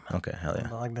 yeah, man. Okay, hell yeah.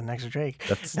 Like the next Drake.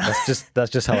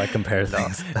 That's just how I compare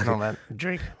things. No, man.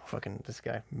 Drake, fucking this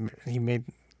guy. He made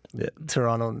Yeah.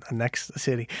 Toronto a next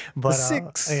city. But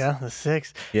six. Yeah, the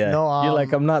six. Yeah, No, you're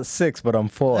like, I'm not 6, but I'm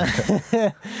 4.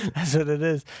 that's what it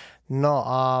is.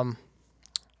 No,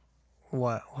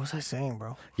 what was I saying,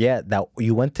 bro? Yeah, that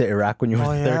you went to Iraq when you were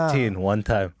Oh, yeah. 13 one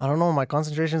time. I don't know. My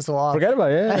concentration's so off. Forget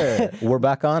about it. Yeah, we're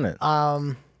back on it.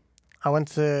 I went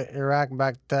to Iraq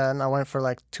back then. I went for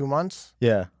like 2 months,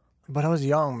 Yeah. but I was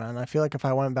young, man. I feel like if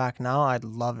I went back now, I'd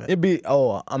love it.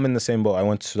 I'm in the same boat. I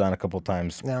went to Sudan a couple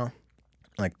times, Yeah.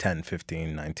 like 10,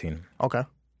 15, 19. Okay.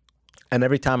 And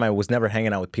every time I was never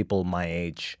hanging out with people my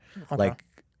age, like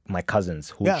my cousins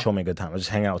who Yeah. would show me a good time. I was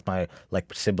just hanging out with my like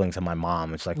siblings and my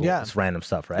mom. It's like Yeah. it's random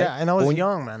stuff, right? Yeah, and I But was when,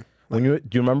 young, man. Do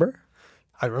you remember?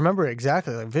 I remember it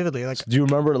exactly, like vividly, like Do you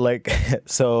remember like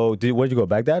where'd you go?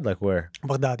 Baghdad? Like where?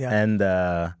 Baghdad. Yeah. And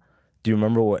do you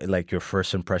remember what like your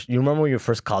first impression? You remember what your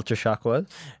first culture shock was?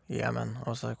 Yeah, man. I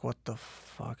was like, what the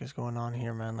fuck is going on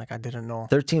here, man? Like I didn't know.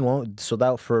 13. Well, so that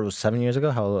was 7 years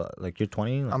ago. How like you're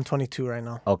 20? I'm 22 right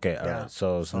now. Okay, all Yeah. right.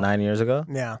 So it's 9 years ago.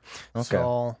 Yeah. Okay.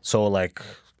 So like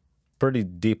pretty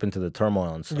deep into the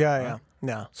turmoil and stuff. yeah, right?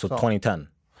 yeah. So 2010.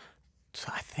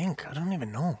 So I think I don't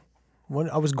even know. When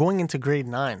I was going into grade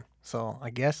 9, so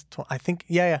I guess I think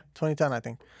 2010. I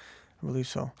think, I believe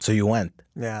so. So you went.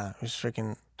 Yeah, it was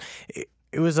freaking.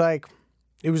 It was like,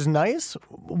 it was nice.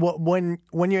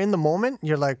 When you're in the moment,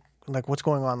 you're like like what's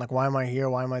going on? Like, why am I here?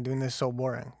 Why am I doing this? So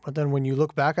boring. But then when you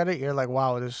look back at it, you're like,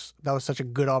 wow, that was such a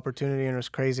good opportunity, and it was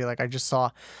crazy. Like, I just saw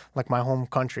like my home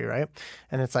country, right?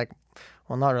 And it's like,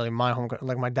 well, not really my home,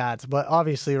 like my dad's, but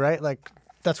obviously, right? Like,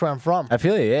 that's where I'm from. I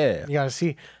feel it, yeah. You gotta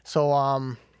see. So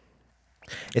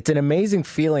It's an amazing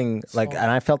feeling, like,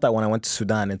 and I felt that when I went to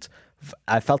Sudan.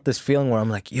 I felt this feeling where I'm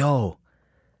like, yo,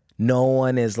 no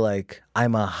one is like,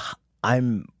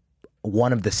 I'm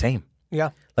one of the same. yeah,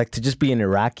 Like, to just be an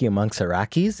Iraqi amongst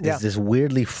Iraqis Yeah. is this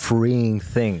weirdly freeing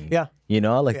thing. Yeah. You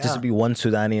know, like just Yeah. to be one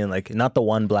Sudani and like not the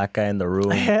one black guy in the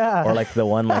room, Yeah. or like the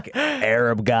one like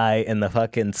Arab guy in the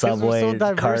fucking 'cause subway we're so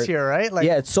diverse cart. here, right? Like,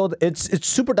 Yeah, it's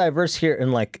super diverse here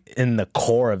in like in the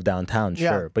core of downtown,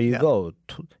 Yeah, sure. But you yeah. go,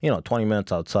 20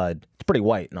 minutes outside, it's pretty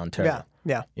white in Ontario.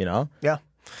 yeah. You know? Yeah.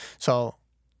 So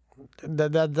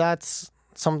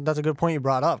that's a good point you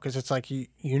brought up, because it's like you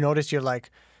notice you're like,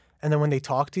 and then when they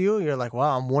talk to you, you're like,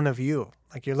 wow, I'm one of you.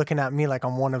 Like, you're looking at me like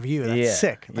I'm one of you. That's Yeah.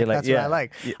 sick. You're like, that's yeah. what I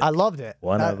like. I loved it.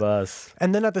 One That- of us.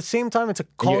 And then at the same time, it's a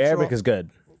And cultural. your Arabic is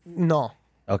good. No,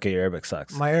 Okay, your Arabic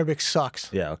sucks. my Arabic sucks.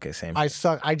 Yeah, okay, same. I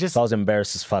suck. I just. So I was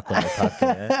embarrassed as fuck when I talked to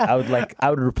you. I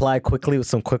would reply quickly with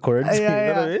some quick words. You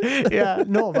know what I mean? yeah.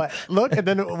 No, but look, and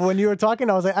then when you were talking,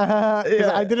 I was like, 'cause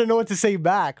I didn't know what to say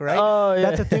back, right? Oh, yeah.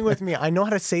 That's the thing with me. I know how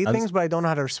to say things, but I don't know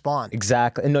how to respond.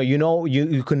 Exactly. No,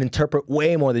 you can interpret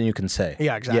way more than you can say.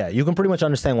 Yeah, exactly. Yeah, you can pretty much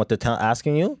understand what they're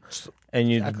asking you, and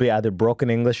you'd be either broken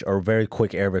English or very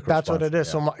quick Arabic That's response. what it is.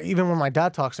 So even when my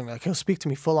dad talks to me, like, he'll speak to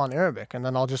me full on Arabic, and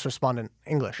then I'll just respond in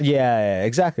English. Yeah,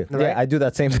 exactly. Right? Yeah, I do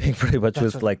that same thing pretty much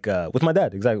with with my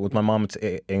dad. Exactly. With my mom, it's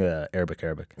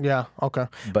Arabic. Yeah, okay.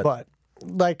 But- But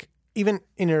like even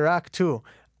in Iraq too,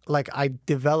 like I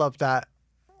developed that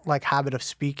like habit of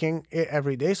speaking it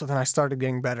every day. So then I started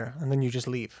getting better, and then you just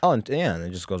leave. Oh, and it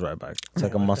just goes right back. It's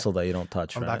like a muscle that you don't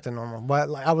touch, I'm right? back to normal. But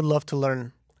like I would love to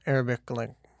learn Arabic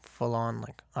like full on.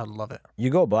 Like I'd love it. You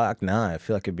go back now, I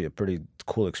feel like it'd be a pretty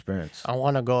cool experience. I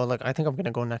want to go. Like I think I'm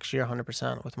gonna go next year,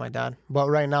 100% with my dad. But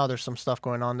right now there's some stuff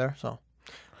going on there, so.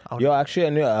 Yo, actually, I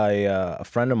knew a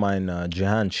friend of mine,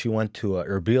 Jihan. She went to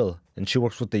Erbil, and she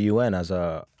works with the UN as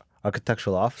a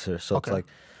architectural officer. So it's Okay. like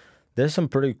there's some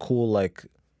pretty cool like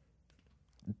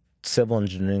civil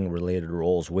engineering related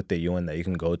roles with the UN that you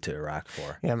can go to Iraq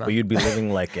for. Yeah, man. But you'd be living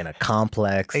like in a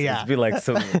complex. Yeah. It'd be like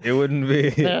it wouldn't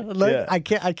be. Look, yeah. I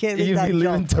can't make You'd that be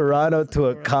leaving jump. Toronto to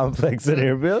a complex in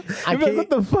Erbil. I You'd be like, can't- what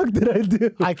the fuck did I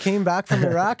do? I came back from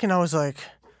Iraq and I was like,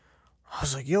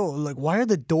 yo, like, why are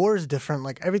the doors different?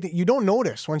 Like everything, you don't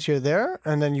notice once you're there,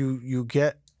 and then you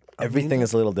get Everything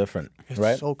is a little different,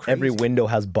 right? so Every crazy. window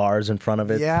has bars in front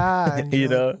of it. Yeah, and you you're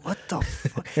know. like, what the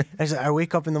fuck? I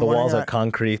wake up in the The morning, walls and are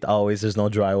concrete always. There's no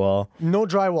drywall. no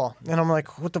drywall, and I'm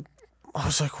like, what the? I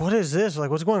was like, what is this? Like,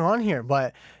 what's going on here?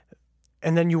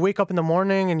 And then you wake up in the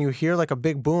morning and you hear like a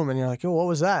big boom, and you're like, yo, what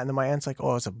was that? And then my aunt's like,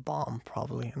 oh, it's a bomb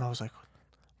probably, and I was like,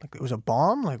 it was a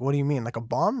bomb? Like, what do you mean? Like a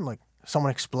bomb? Like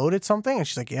someone exploded something? And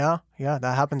she's like, yeah, that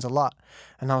happens a lot.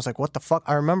 And I was like, what the fuck?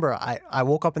 I remember I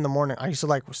woke up in the morning. I used to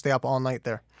like stay up all night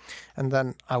there. And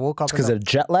then I woke up Because of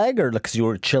jet lag or because you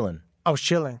were chilling? I was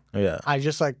chilling. Yeah. I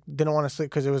just like didn't want to sleep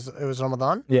because it was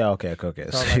Ramadan. Yeah. Okay.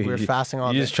 So, like, we were fasting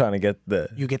all You're day. just trying to get the.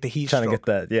 You get the heat Trying stroke.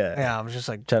 to get that. Yeah. Yeah, I was just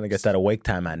like, Trying to get that awake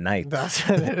time at night. that's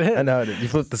what it is. I know. You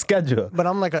flip the schedule. But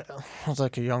I was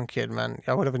like a young kid, man.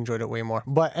 I would have enjoyed it way more.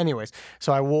 But anyways,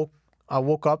 so I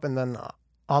woke up and then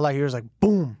all I hear is like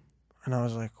boom, and I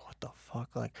was like, what the fuck?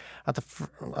 Like at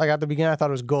the beginning, I thought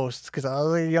it was ghosts because I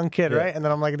was like a young kid, right? And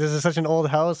then I'm like, this is such an old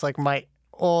house. Like my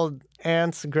old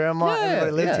aunts, grandma,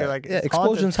 everybody lived here. Like it's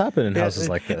explosions haunted. happen in Yeah, houses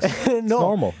like this. no, It's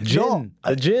normal. Jinn. No,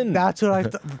 The jinn. That's what I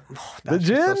thought. The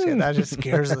jinn. That just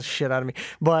scares the shit out of me.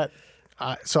 But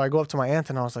so I go up to my aunt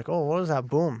and I was like, oh, what was that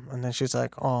boom? And then she's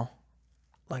like, oh,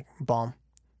 like bomb.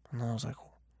 And I was like,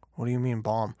 what do you mean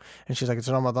bomb? And she's like, it's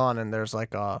Ramadan and there's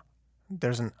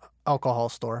an alcohol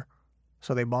store,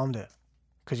 so they bombed it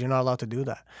because you're not allowed to do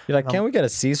that. You're like, can't we get a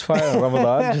ceasefire on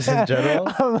Ramadan just in general?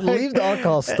 I'm like, Leave the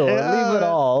alcohol store. yeah, Leave it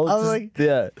all. I was Just- like-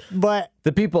 yeah. But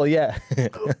The people, yeah.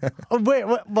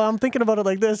 but I'm thinking about it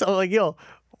like this. I'm like, yo,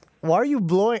 why are you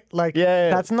blowing? Like, Yeah.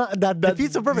 that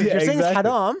defeats the purpose. yeah, You're saying it's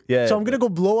exactly. haram, Yeah. so I'm gonna go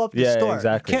blow up the Yeah, store.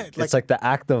 exactly. You can't, It's like the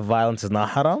act of violence is not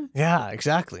haram. yeah,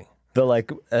 exactly. The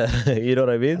like, you know what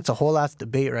I mean? It's a whole ass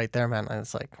debate right there, man. And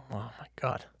it's like, oh my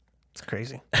god, it's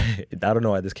crazy. I don't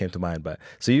know why this came to mind, but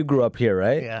so you grew up here,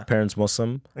 right? Yeah. Parents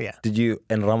Muslim. Yeah. Did you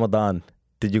in Ramadan?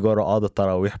 Did you go to all the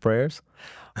Taraweeh prayers?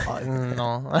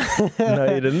 No, No,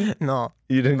 you didn't. no,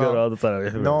 You didn't go No. to all the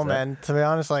Taraweeh prayers. no, huh? man. To be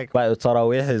honest, like, But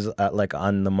Taraweeh is like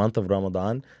on the month of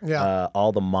Ramadan. Yeah.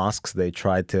 All the mosques they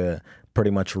try to pretty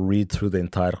much read through the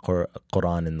entire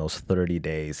Quran in those 30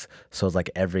 days. So it's like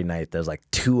every night there's like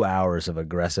 2 hours of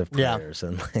aggressive Yeah. prayers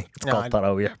and like it's Yeah, called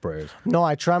Tarawih prayers. No,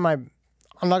 I'm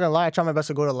not gonna lie, I try my best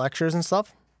to go to lectures and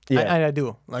stuff. Yeah. I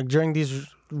do. Like during these,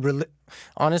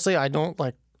 honestly, I don't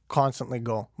like constantly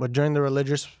go, but during the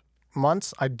religious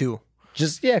months, I do.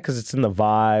 Just because it's in the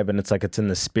vibe and it's in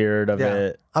the spirit of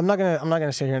it. I'm not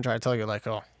gonna sit here and try to tell you like,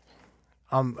 oh,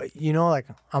 like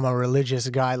I'm a religious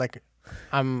guy. Like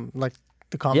I'm like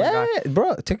the common guy. Yeah,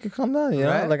 bro, take it calm down. You know,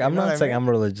 Right? like I'm You know not what I saying mean? I'm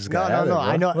a religious guy. No, either, bro.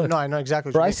 I know, Look, no, I know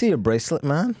exactly. bro, What I you see your bracelet,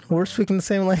 man. We're speaking the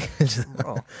same language.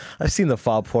 Bro. I've seen the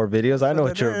Fob 4 videos. I know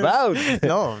what you're about.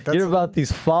 No, that's- you're about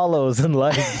these follows in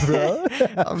life, bro. mean.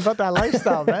 I'm about that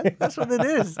lifestyle, man. That's what it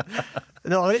is.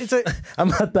 No, it's a. I'm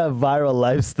about that viral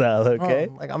lifestyle, okay?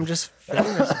 Like I'm just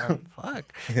famous, man.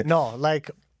 Fuck. No, like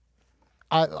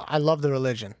I love the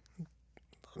religion,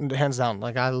 hands down.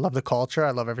 Like I love the culture.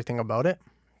 I love everything about it.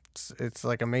 It's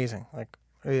like amazing. Like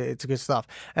it's good stuff.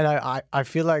 And I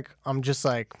feel like I'm just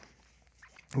like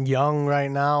young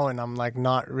right now, and I'm like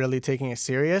not really taking it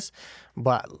serious.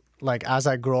 But like as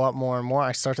I grow up more and more,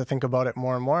 I start to think about it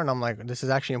more and more, and I'm like, this is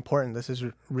actually important. This is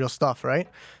real stuff, right?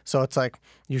 So it's like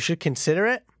you should consider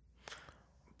it.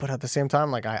 But at the same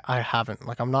time, like I haven't,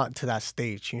 like I'm not to that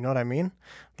stage. You know what I mean?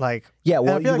 Like Yeah, and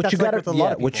I well, feel like what you that's, like, gotta, with a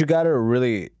lot of what you people. gotta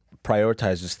really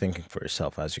prioritize is thinking for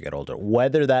yourself as you get older.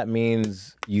 Whether that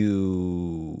means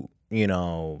you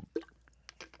know,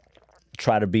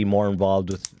 try to be more involved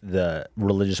with the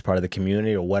religious part of the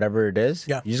community or whatever it is.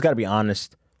 Yeah. You just gotta be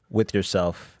honest with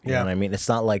yourself. You know Yeah. what I mean? It's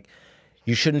not like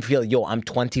you shouldn't feel, yo, I'm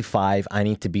 25. I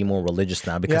need to be more religious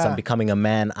now because I'm Yeah. becoming a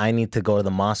man. I need to go to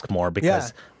the mosque more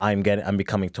because I'm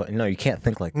becoming. No, you can't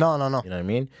think like that. No. You know what I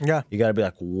mean? Yeah. You gotta be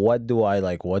like, what do I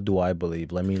like? What do I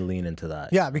believe? Let me lean into that.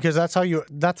 Yeah, because that's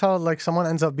how like someone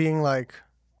ends up being like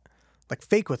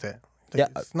fake with it. Like,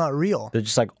 Yeah. it's not real. They're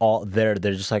just like they're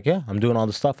just like, yeah, I'm doing all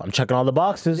the stuff. I'm checking all the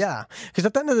boxes. Yeah, because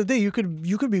at the end of the day, you could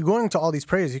be going to all these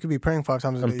prayers. You could be praying 5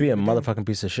 times a day. And be You a could be doing- motherfucking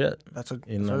piece of shit. That's what,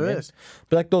 You that's know what what I it mean? is.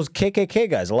 But like those KKK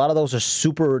guys, a lot of those are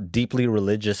super deeply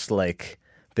religious. Like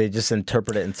they just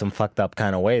interpret it in some fucked up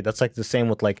kind of way. That's like the same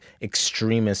with like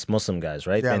extremist Muslim guys,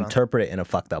 right? Yeah, They man. interpret it in a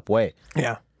fucked up way.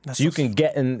 Yeah, that's So you what's-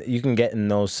 can get in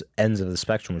those ends of the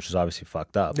spectrum, which is obviously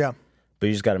fucked up. Yeah. But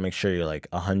you just got to make sure you're like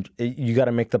 100. You got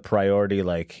to make the priority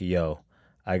like, yo,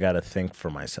 I got to think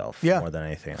for myself Yeah. more than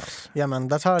anything else. Yeah, man,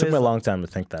 that's how it Took is. me a long time to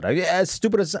think that. As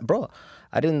stupid as bro,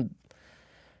 I didn't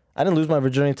lose my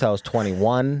virginity until I was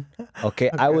 21. Okay,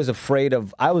 I was afraid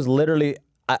of. I was literally.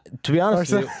 To be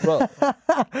honest with you, bro,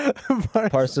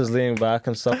 Parsa's leaning back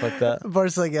and stuff like that.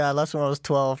 First, like, yeah, that's when I was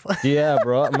 12. Yeah,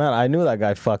 bro, man, I knew that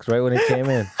guy fucked right when he came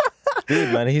in.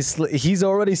 Dude, man, he's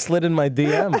already slid in my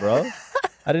DM, bro.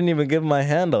 I didn't even give him my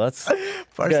handle. That's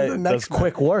the next that's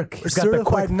quick work. He's got the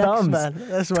quick Certified next thumbs. man.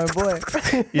 That's my boy.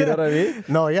 You know what I mean?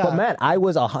 No, yeah. But man, I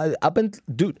was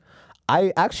dude.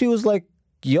 I actually was like,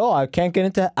 yo, I can't get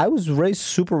into. I was raised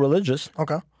super religious,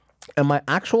 Okay. and my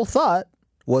actual thought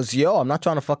was, yo, I'm not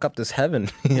trying to fuck up this heaven.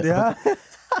 You know? Yeah.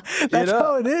 That's know?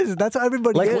 how it is. That's how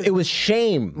everybody Like is. it was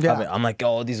shame. Yeah. Of it. I'm like,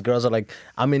 oh, these girls are like,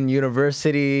 I'm in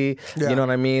university. Yeah. You know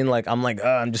what I mean? Like, I'm like,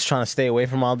 I'm just trying to stay away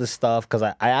from all this stuff because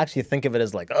I actually think of it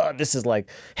as like, oh, this is like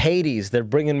Hades. They're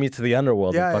bringing me to the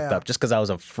underworld Yeah, and fucked yeah. up just because I was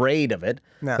afraid of it.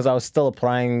 Yeah. Because I was still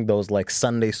applying those like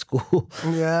Sunday school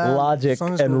Yeah, logic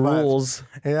Sunday and school vibes. rules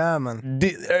Yeah, man.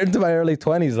 into my early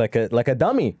 20s like a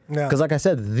dummy. Yeah. Because like I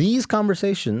said, these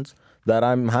conversations that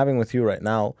I'm having with you right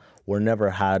now were never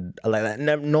had like that.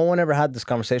 No one ever had this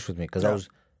conversation with me because I was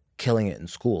killing it in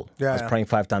school. Yeah, I was yeah. praying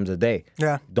 5 times a day.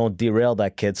 Yeah. Don't derail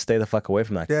that kid. Stay the fuck away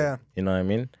from that Yeah. kid. You know what I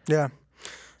mean? Yeah.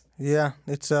 Yeah.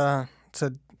 It's a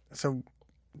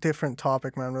different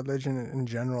topic, man. Religion in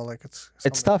general, like it's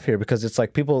It's tough here because it's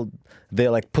like people, they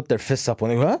like put their fists up when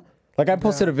they go, huh? Like I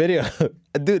posted a video,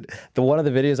 dude. One of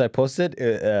the videos I posted,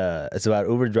 it's about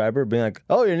Uber driver being like,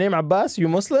 "Oh, your name Abbas? You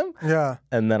Muslim?" Yeah.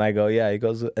 And then I go, "Yeah." He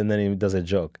goes, and then he does a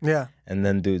joke. Yeah. And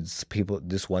then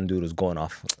this one dude was going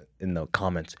off in the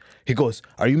comments. He goes,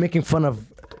 Are you making fun of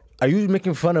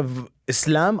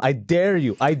Islam? I dare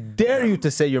you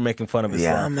to say you're making fun of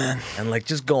Islam. Yeah, man. And like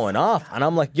just going off. And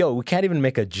I'm like, yo, we can't even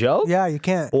make a joke? Yeah, you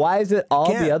can't. Why is it all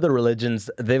can't. the other religions,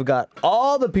 they've got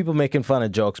all the people making fun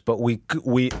of jokes, but we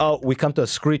come to a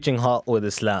screeching halt with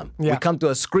Islam. Yeah. We come to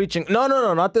a screeching, no,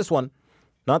 not this one.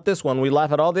 Not this one. We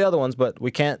laugh at all the other ones, but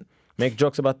we can't make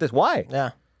jokes about this. Why?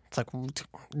 Yeah. It's like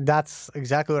that's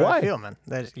exactly what Why? I feel, man.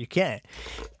 That you can't.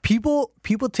 People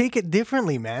take it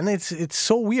differently, man. It's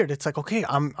so weird. It's like, okay,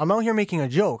 I'm out here making a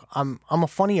joke. I'm a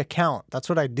funny account. That's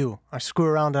what I do. I screw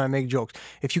around and I make jokes.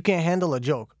 If you can't handle a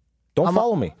joke, Don't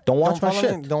follow me. Don't watch my follow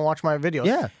shit. me, don't watch my videos.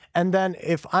 Yeah. And then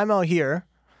if I'm out here,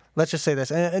 let's just say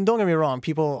this, and don't get me wrong,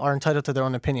 people are entitled to their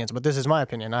own opinions, but this is my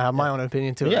opinion. I have my own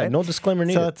opinion too. Yeah, right? no disclaimer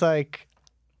needed. So it's like,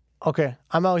 okay,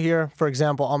 I'm out here, for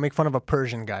example, I'll make fun of a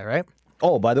Persian guy, right?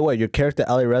 Oh, by the way, your character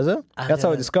Ali Reza, that's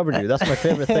how I discovered you. That's my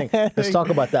favorite thing. Let's talk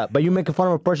about that. But you making fun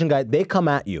of a Persian guy, they come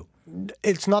at you.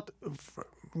 It's not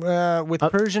with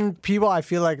Persian people. I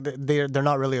feel like they're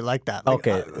not really like that. Like,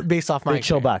 Okay. Based off my They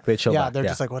chill experience. back. They chill yeah, back. they're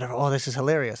just like whatever. Oh, this is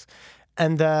hilarious.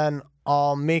 And then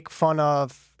I'll make fun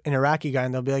of an Iraqi guy,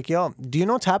 and they'll be like, "Yo, do you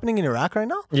know what's happening in Iraq right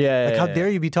now? Yeah, Like, yeah, how yeah. dare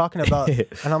you be talking about?"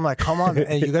 And I'm like, "Come on,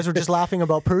 and you guys were just laughing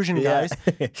about Persian guys,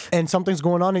 and something's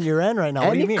going on in your end right now.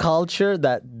 What do you Any mean?" culture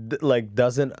that like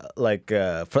doesn't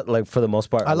for the most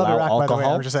part I love allow Iraq, by the alcohol.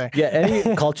 way, I'm just saying. Yeah,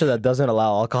 any culture that doesn't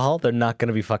allow alcohol, they're not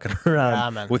gonna be fucking around Yeah,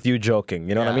 man. with you joking.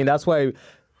 You know what I Yeah. mean? That's why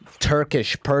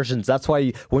Turkish, Persians. That's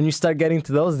why when you start getting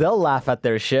to those, they'll laugh at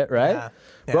their shit, right?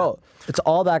 Yeah. Bro, it's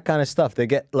all that kind of stuff. They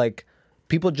get like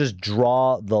people just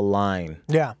draw the line.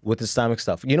 Yeah. With Islamic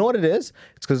stuff. You know what it is?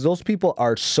 It's because those people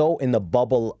are so in the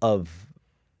bubble of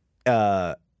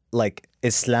like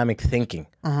Islamic thinking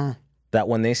that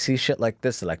when they see shit like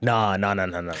this, they're like, no,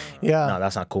 Yeah. no,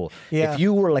 that's not cool. Yeah. If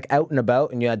you were like out and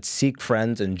about and you had Sikh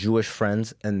friends and Jewish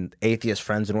friends and atheist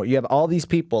friends and you have all these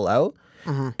people out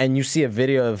and you see a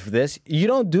video of this, you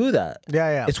don't do that. Yeah,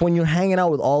 yeah. It's when you're hanging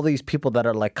out with all these people that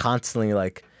are like constantly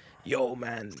like, yo,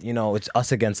 man, you know, it's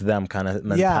us against them kind of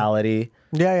mentality.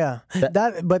 Yeah.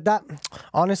 That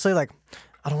honestly, like,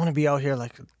 I don't want to be out here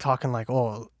like talking like,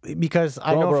 oh, because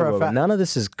I know for a fact. None of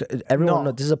this is. Everyone, No.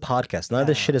 knows this is a podcast. None of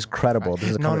this shit is credible. This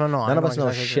is a No. None I of us know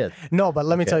exactly shit. what you're- No, but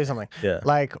let me tell you something. Yeah.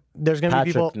 Like, there's gonna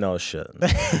Patrick be people. knows shit.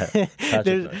 Patrick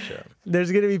There's, knows shit.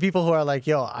 there's gonna be people who are like,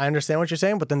 yo, I understand what you're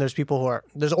saying, but then there's people who are.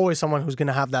 There's always someone who's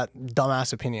gonna have that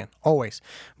dumbass opinion, always.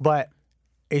 But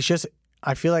it's just,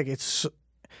 I feel like it's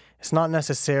not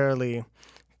necessarily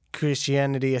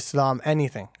Christianity, Islam,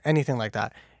 anything like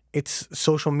that. It's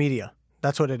social media.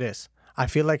 That's what it is. I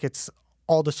feel like it's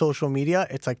all the social media.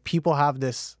 It's like people have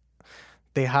this,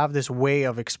 they have this way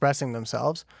of expressing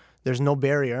themselves. There's no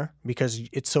barrier because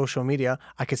it's social media.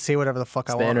 I could say whatever the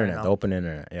fuck I The want internet, right the now. open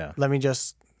internet. Yeah. Let me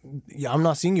just, I'm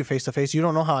not seeing you face to face. You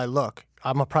don't know how I look.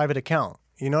 I'm a private account.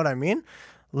 You know what I mean?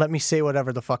 Let me say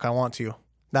whatever the fuck I want to you.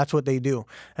 That's what they do.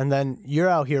 And then you're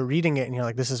out here reading it and you're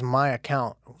like, this is my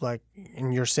account. Like,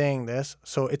 and you're saying this.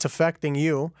 So it's affecting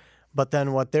you. But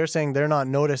then what they're saying, they're not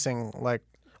noticing. Like,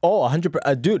 Oh,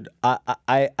 100%. Dude,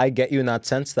 I get you in that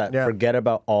sense that Yeah. forget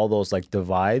about all those like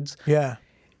divides. yeah.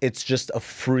 It's just a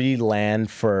free land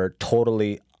for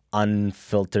totally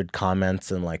unfiltered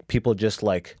comments and like people just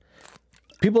like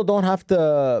people don't have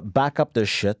to back up their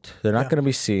shit. They're not gonna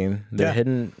be seen. They're Yeah.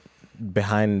 hidden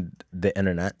behind the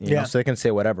internet, you know, Yeah. so they can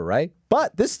say whatever, right?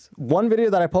 But this one video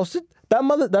that I posted,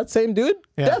 that same dude,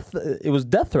 Yeah. it was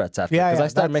death threats after Yeah, because yeah, I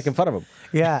started that's- making fun of him.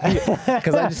 Yeah.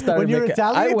 Because I just started When you making.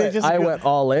 retaliate, they just I go- went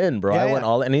all in, bro. Yeah, I went yeah.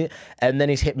 all in, and then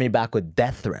he's hit me back with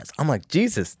death threats. I'm like,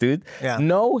 Jesus, dude. Yeah.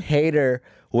 No hater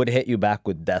would hit you back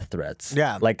with death threats.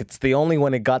 Yeah. Like it's the only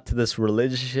when it got to this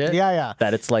religious shit. Yeah, yeah.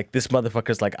 That it's like this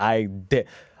motherfucker's like I did.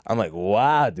 I'm like,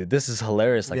 wow, dude, this is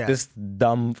hilarious. Like Yeah. this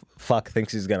dumb fuck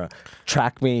thinks he's gonna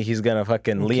track me. He's gonna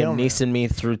fucking kill Liam me. Neeson me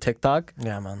through TikTok.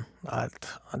 Yeah, man.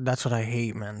 That's what I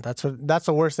hate, man. That's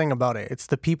the worst thing about it. It's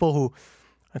the people who,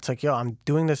 it's like, yo, I'm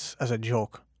doing this as a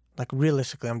joke. Like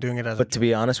realistically, I'm doing it as. But to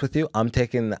be honest with you, I'm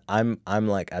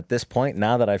like at this point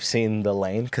now that I've seen the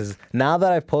lane, because now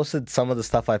that I've posted some of the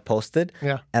stuff I've posted,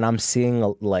 Yeah. and I'm seeing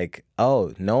like,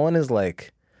 oh, no one is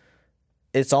like,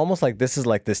 it's almost like this is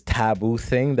like this taboo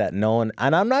thing that no one,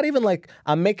 and I'm not even like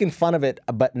I'm making fun of it,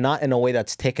 but not in a way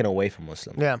that's taken away from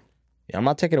Muslims. Yeah. I'm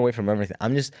not taking away from everything.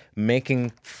 I'm just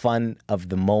making fun of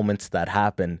the moments that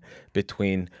happen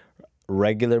between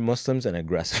regular Muslims and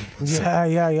aggressive Muslims.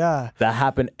 Yeah. That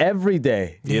happen every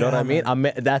day. You know what I Yeah,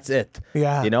 mean? That's it.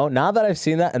 Yeah. You know, now that I've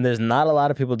seen that and there's not a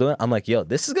lot of people doing it, I'm like, yo,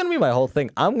 this is going to be my whole thing.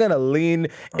 I'm going to lean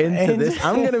into this.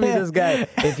 I'm going to be this guy.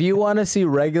 If you want to see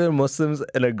regular Muslims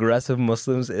and aggressive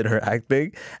Muslims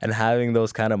interacting and having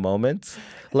those kind of moments,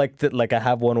 like I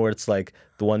have one where it's like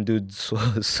the one dude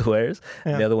swears,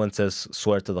 and the other one says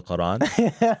swear to the Quran,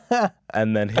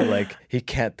 and then he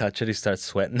can't touch it. He starts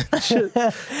sweating and shit.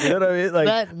 You know what I mean?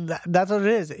 Like That's what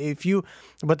it is.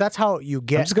 But that's how you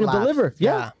get. just gonna laughs. deliver.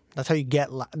 Yeah. That's how you get.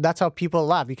 That's how people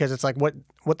laugh, because it's like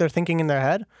what they're thinking in their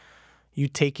head, you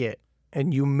take it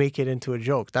and you make it into a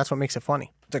joke. That's what makes it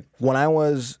funny. it's like when I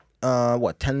was 10,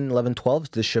 11,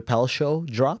 12, the Chappelle show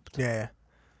dropped, Yeah.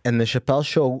 and the Chappelle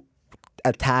show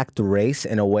attacked race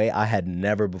in a way I had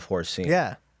never before seen.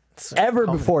 Yeah. Ever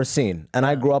before seen. And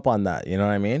I grew up on that, you know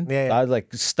what I mean? Yeah, yeah. I was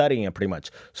like studying it pretty much.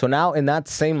 So now in that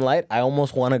same light, I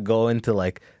almost want to go into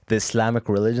like the Islamic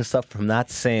religion stuff from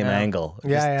that same angle.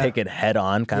 Just take it head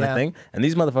on kind of thing. And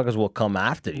these motherfuckers will come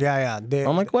after you.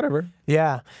 I'm like, whatever.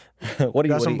 Yeah. What do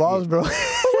you got some balls, bro. What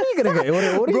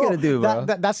are you gonna do, bro?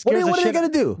 That scares what the are you shit. gonna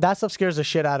do? That stuff scares the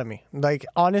shit out of me. Like,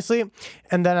 honestly,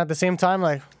 and then at the same time,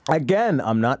 like, Again,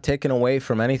 I'm not taking away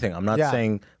from anything. I'm not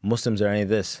saying Muslims are any of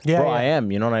this. Bro, I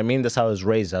am. You know what I mean? That's how I was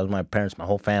raised. That was my parents, my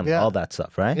whole family, all that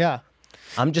stuff, right? yeah.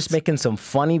 I'm just making some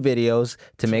funny videos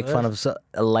to make fun of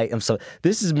light and stuff.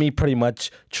 This is me pretty much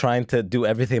trying to do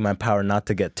everything in my power not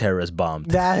to get terrorist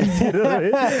bombed.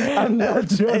 I'm not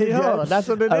trying to that's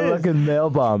what it a is. fucking mail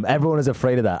bomb. Everyone is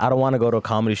afraid of that. I don't want to go to a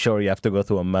comedy show where you have to go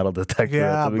through a metal detector.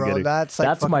 Yeah, at the bro, beginning. that's like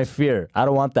that's my fear. I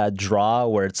don't want that draw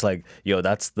where it's like, yo,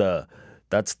 that's the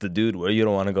dude where you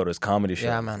don't want to go to his comedy show.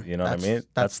 Yeah, man. You know what I mean?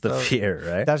 That's the fear,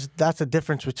 right? That's the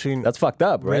difference between That's fucked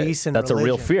up, right? race and That's a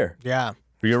real religion. fear. Yeah.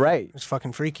 You're right. It's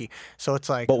fucking freaky. So it's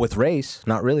like, But with race,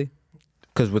 not really.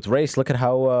 Because with race, look at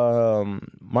how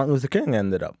Martin Luther King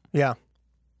ended up. yeah.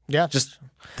 Just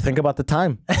think about the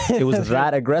time. It was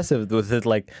that aggressive with it.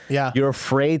 Like, you're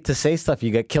afraid to say stuff.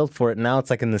 You get killed for it. Now it's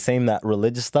like in the same, that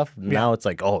religious stuff. Now it's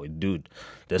like, oh, dude,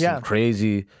 there's some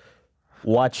crazy.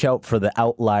 Watch out for the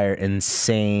outlier,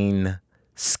 insane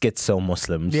schizo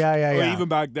Muslims. Well, even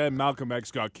back then, Malcolm X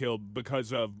got killed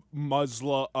because of Nation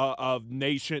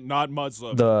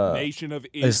of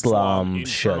Islam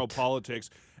internal shit.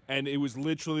 politics, and it was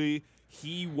literally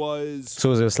he was. So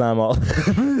was Islam all? Way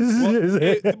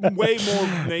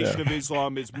more Nation of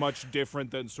Islam is much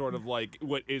different than sort of like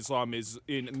what Islam is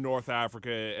in North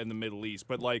Africa and the Middle East,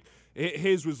 but like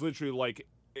his was literally like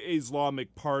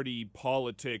Islamic Party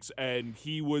politics, and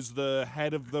he was the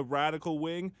head of the radical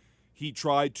wing. He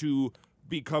tried to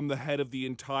become the head of the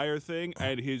entire thing,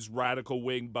 and his radical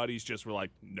wing buddies just were like,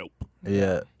 nope.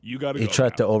 Yeah. You got to go. He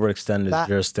tried to now. overextend his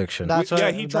jurisdiction.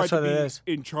 He tried to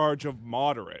be in charge of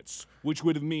moderates, which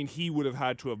would have mean he would have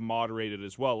had to have moderated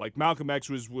as well. Like Malcolm X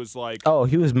was like, oh,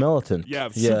 he was militant. Yeah,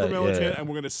 super militant, and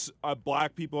we're gonna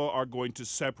black people are going to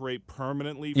separate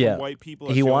permanently from white people.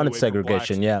 That's he the only wanted way for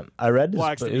segregation. blacks- I read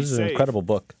blacks this. to It be was an safe. incredible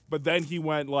book. But then he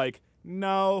went like,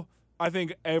 no, I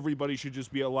think everybody should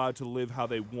just be allowed to live how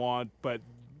they want, but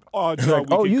odds are we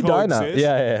can you die now. coexist.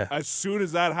 Yeah. As soon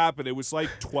as that happened, it was like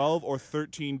 12 or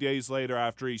 13 days later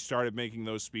after he started making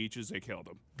those speeches, they killed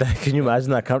him. Can you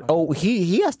imagine that?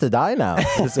 He has to die now.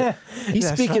 He's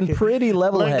speaking pretty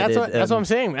level-headed. That's what I'm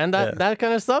saying, man. That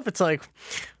kind of stuff. It's like,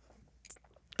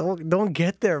 don't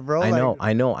get there, bro.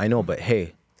 I know. But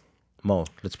hey, Mo,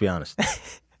 let's be honest.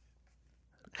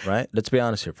 Right? Let's be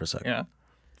honest here for a second. Yeah.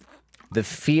 The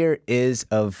fear is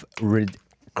of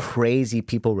crazy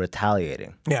people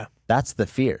retaliating. Yeah. That's the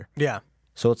fear. Yeah.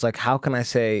 So it's like, how can I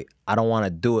say I don't want to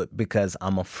do it because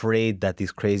I'm afraid that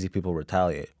these crazy people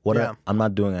retaliate? I'm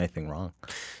not doing anything wrong.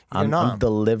 I'm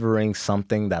delivering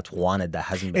something that's wanted that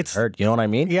hasn't been heard. You know what I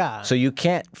mean? Yeah. So you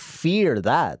can't fear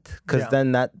that because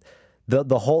then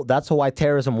the whole that's why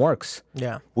terrorism works.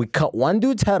 Yeah. We cut one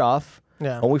dude's head off.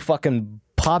 Yeah. And we fucking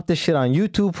pop this shit on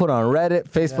YouTube, put it on Reddit,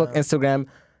 Facebook, Instagram.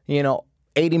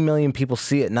 80 million people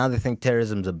see it. Now they think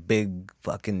terrorism's a big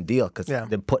fucking deal because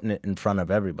they're putting it in front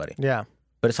of everybody. Yeah.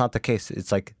 But it's not the case.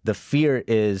 It's like the fear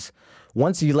is,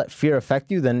 once you let fear affect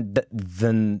you,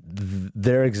 then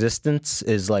their existence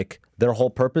is like, their whole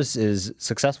purpose is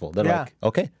successsul. They're like,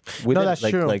 okay. That's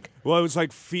true. Well, it was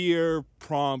like fear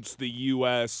prompts the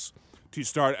U.S. to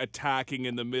start attacking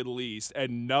in the Middle East,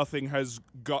 and nothing has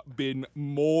been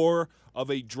more of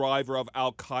a driver of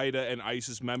Al-Qaeda and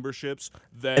ISIS memberships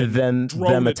than them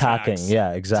attacking. Attacks.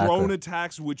 Yeah, exactly. Drone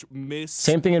attacks which miss.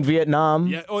 Same thing in Vietnam.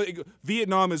 Yeah,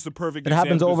 Vietnam is the perfect It example.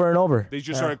 happens over and over. They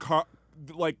just started,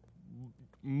 like,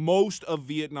 most of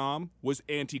Vietnam was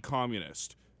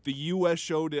anti-communist. The U.S.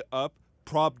 showed it up,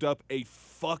 propped up a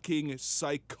fucking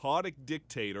psychotic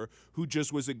dictator who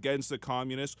just was against the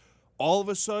communists. All of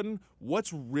a sudden,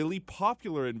 what's really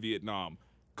popular in Vietnam?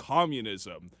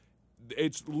 Communism.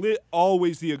 It's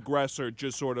always the aggressor,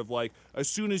 just sort of like, as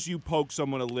soon as you poke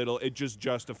someone a little, it just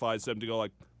justifies them to go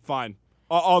like, fine,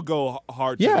 I'll go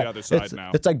hard to the other side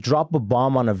now. It's like drop a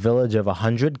bomb on a village of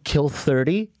 100, kill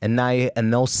 30, and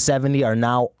those 70 are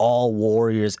now all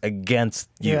warriors against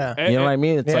you. Yeah. You know what I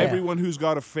mean? It's like, everyone who's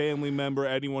got a family member,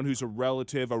 anyone who's a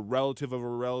relative of a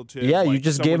relative. yeah, like you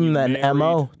just gave them someone an you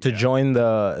MO married. to join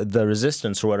the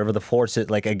resistance or whatever the force is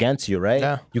like against you, right?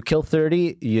 Yeah. You kill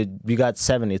 30, you got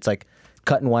 70. It's like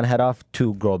cutting one head off,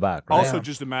 2 grow back. Right? Also,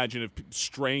 just imagine if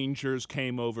strangers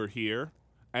came over here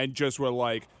and just were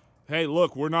like, hey,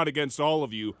 look, we're not against all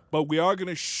of you, but we are going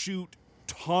to shoot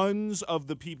tons of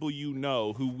the people you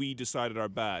know who we decided are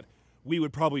bad. We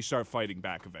would probably start fighting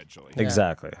back eventually.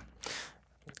 Exactly.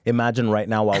 Imagine right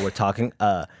now while we're talking,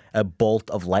 a bolt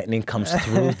of lightning comes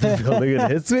through the building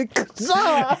and hits me.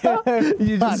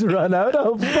 You just run out.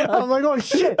 Oh, fuck. I'm like, oh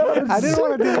shit! I didn't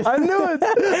want to do this. I knew it.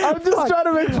 I'm just trying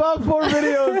to make Fob 4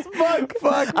 videos.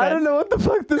 Fuck. I don't know what the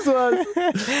fuck this was.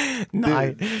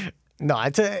 No,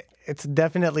 it's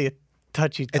definitely a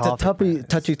touchy topic. It's a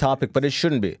touchy topic, but it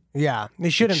shouldn't be. Yeah, it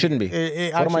shouldn't. It shouldn't be.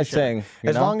 It What am I actually saying?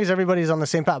 shouldn't. As long as everybody's on the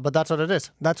same path, but that's what it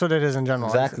is. That's what it is in general.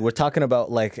 Exactly. We're talking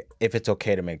about like if it's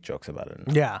okay to make jokes about it.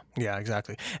 Yeah,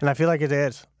 exactly. And I feel like it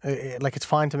is. Like it's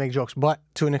fine to make jokes, but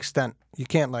to an extent, you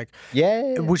can't like.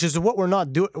 Yeah. Which is what we're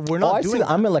not doing. We're not doing.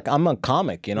 I'm a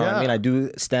comic. You know what I mean? I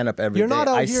do stand up every You're day. not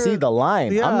out I here- see the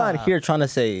line. Yeah. I'm not here trying to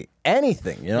say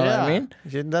anything. You know what I mean?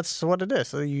 That's what it is.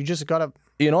 So you just gotta.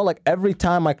 You know, like every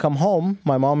time I come home,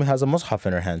 my mom has a mushaf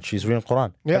in her hand. She's reading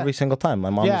Quran every single time. My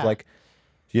mom is like,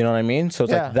 you know what I mean? So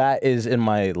it's like that is in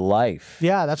my life.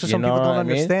 Yeah, that's what some people don't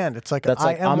understand. It's like That's I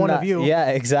like, am I'm one not, of you. Yeah,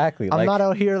 exactly. I'm like, not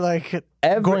out here like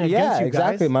going against you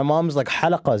exactly. guys. My mom's like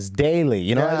halaqas daily.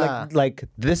 You know, like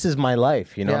this is my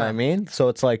life. You know what I mean? So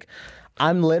it's like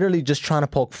I'm literally just trying to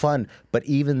poke fun, but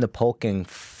even the poking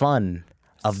fun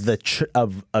of the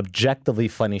of objectively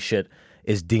funny shit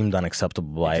is deemed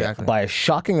unacceptable by a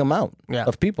shocking amount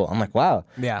of people. I'm like, wow.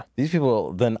 Yeah. These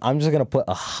people, then I'm just going to put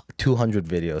 200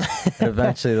 videos. And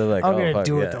eventually they're like, I'm oh, gonna fuck,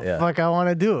 do what the fuck I want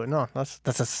to do. No,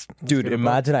 that's Dude,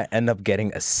 imagine I end up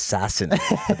getting assassinated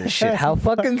for this shit. How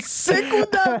fucking sick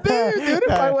would that be, dude?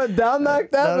 If I went down like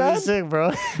that, That'd man. be sick,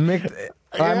 bro. I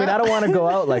mean, I don't want to go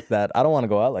out like that.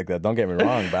 Don't get me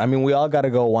wrong. But I mean, we all got to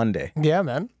go one day. Yeah,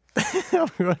 man.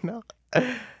 No.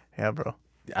 Yeah, bro.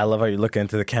 I love how you look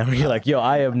into the camera. You're like, yo,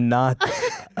 I am not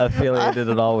affiliated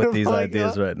at all with these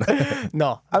ideas right now.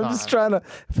 No. I'm just trying to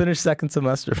finish second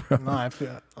semester, bro. No, I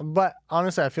feel. But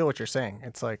honestly, I feel what you're saying.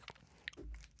 It's like.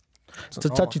 It's a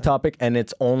touchy topic, and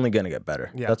it's only going to get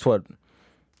better. Yeah. That's what.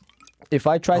 If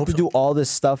I tried to do all this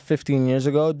stuff 15 years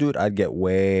ago, dude, I'd get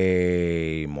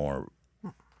way more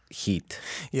heat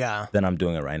than I'm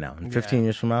doing it right now. And 15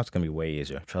 years from now, it's going to be way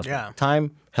easier. Trust me.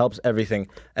 Time helps everything.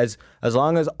 As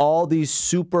long as all these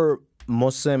super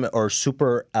Muslim or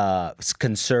super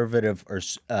conservative or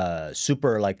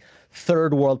super like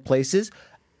third world places,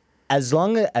 as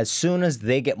soon as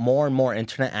they get more and more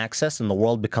internet access and the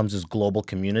world becomes this global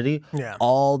community,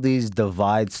 all these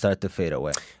divides start to fade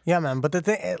away. Yeah, man. But the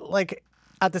thing, like,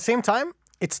 at the same time,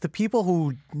 it's the people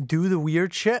who do the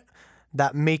weird shit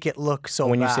that make it look so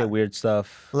When bad. you say weird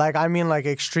stuff, Like, I mean, like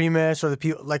extremists or the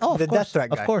people, like the death threat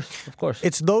guy. Of course.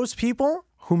 It's those people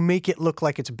who make it look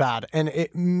like it's bad and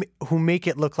who make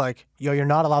it look like, yo, you're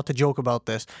not allowed to joke about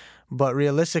this. But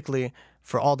realistically,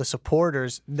 for all the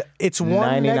supporters, it's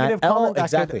one negative comment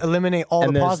that could eliminate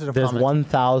all the positive comments. There's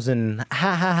 1,000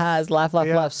 ha,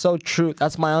 laugh, so true.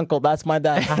 That's my uncle, that's my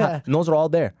dad, ha. And those are all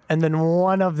there. And then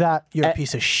one of that, you're a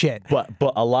piece of shit. But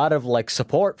a lot of like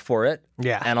support for it,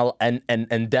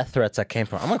 and death threats that came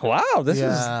from. I'm like, wow, this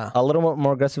is a little bit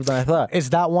more aggressive than I thought. It's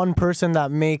that one person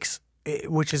that makes,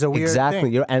 which is a weird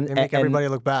thing. They make everybody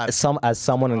look bad. As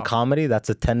someone in comedy, that's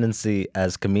a tendency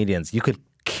as comedians. You could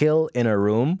kill in a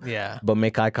room, but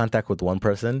make eye contact with one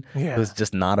person who's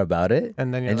just not about it,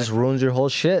 and then just ruins your whole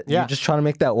shit. You're just trying to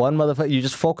make that one motherfucker. You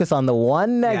just focus on the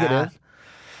one negative,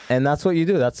 and that's what you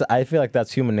do. I feel like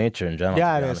that's human nature in general.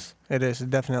 Yeah, it is. It is.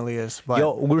 It definitely is. But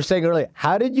yo, we were saying earlier,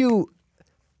 how did you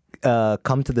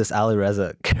come to this Ali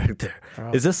Reza character?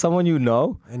 Is this someone you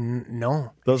know?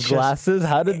 No. Those glasses?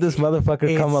 How did this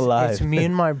motherfucker come alive? It's me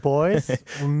and my boys.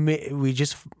 we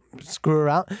just screw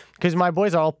around because my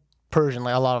boys are all Persian.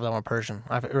 Like a lot of them are Persian.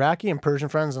 I have Iraqi and Persian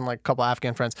friends and like a couple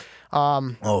Afghan friends.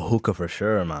 Hookah for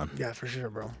sure, man. Yeah, for sure,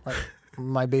 bro. Like,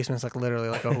 my basement's like literally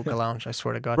like a hookah lounge. I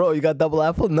swear to God. Bro, you got double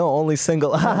apple? No, only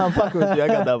single. I'm fucking with you. I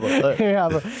got double. Yeah,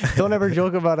 but don't ever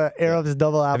joke about an Arab's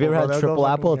double apple. Have you ever bro. had triple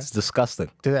apple? It's disgusting.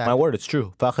 My word, it's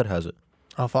true. Fakir has it.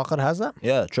 Oh, Fakir has that?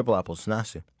 Yeah, triple apple. It's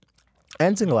nasty.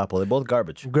 And single apple. They're both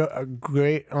garbage.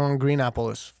 Great green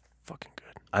apple is fucking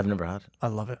good. I've never had it. I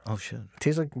love it. Oh, shit. It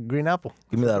tastes like green apple.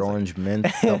 Give me that orange mint,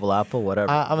 double apple,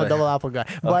 whatever. I'm a double apple guy.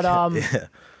 But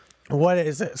what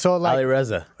is it? So like Ali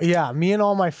Reza. Yeah, me and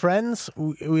all my friends,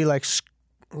 we like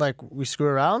we screw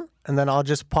around, and then I'll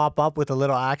just pop up with a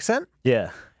little accent.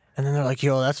 Yeah. And then they're like,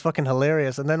 yo, that's fucking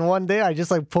hilarious. And then one day I just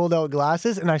like pulled out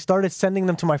glasses and I started sending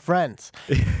them to my friends.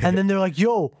 And then they're like,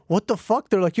 yo, what the fuck?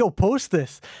 They're like, yo, post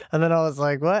this. And then I was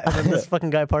like, what? And then this fucking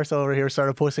guy Parsa over here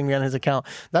started posting me on his account.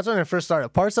 That's when it first started.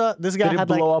 Parsa, this guy Did it had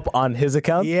blow like, up on his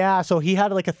account? Yeah, so he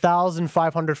had like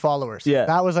 1,500 followers. Yeah.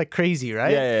 That was like crazy,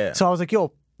 right? Yeah. So I was like,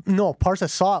 yo, no, Parsa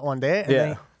saw it one day. And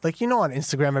then, like, you know, on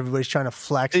Instagram, everybody's trying to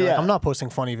flex. Like, I'm not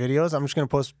posting funny videos. I'm just going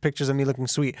to post pictures of me looking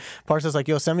sweet. Parsa's like,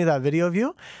 yo, send me that video of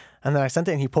you. And then I sent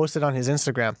it, and he posted on his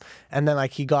Instagram. And then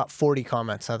like he got 40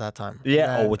 comments at that time.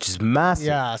 Yeah, And which is massive.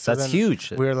 yeah, so That's then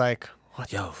huge. We were like,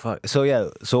 what? Yo, fuck. So yeah,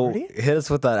 so 40? hit us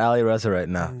with that Ali Reza right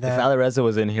now. And If then- Ali Reza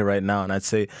was in here right now, and I'd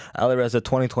say Ali Reza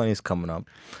 2020 is coming up.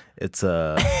 It's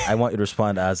I want you to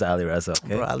respond as Ali Reza.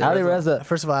 Okay, Bro, Ali Reza.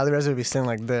 First of all, Ali Reza would be sitting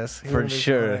like this. He For wouldn't be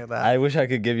sitting sure. like that. I wish I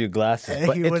could give you glasses.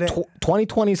 But He it's wouldn't.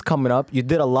 2020 is coming up. You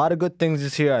did a lot of good things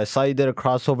this year. I saw you did a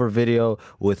crossover video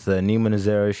with Nima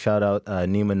Nazari. Shout out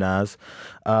Nima Naz.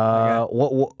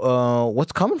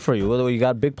 What's coming for you? You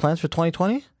got big plans for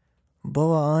 2020?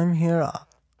 Boa, I'm here.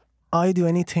 I do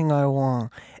anything I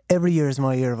want. Every year is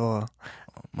my year, Boa.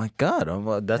 My God,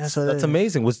 that's what it is.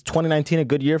 amazing. Was 2019 a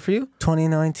good year for you?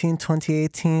 2019,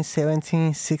 2018,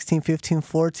 17, 16, 15,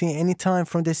 14, anytime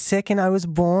from the second I was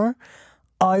born,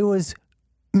 I was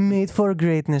made for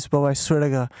greatness, Boa, I swear to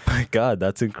God. My God,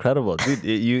 that's incredible, dude.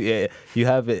 You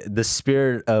have the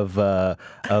spirit of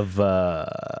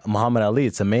Muhammad Ali.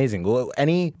 It's amazing.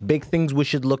 Any big things we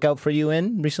should look out for you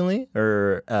in recently,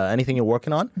 or anything you're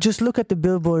working on? Just look at the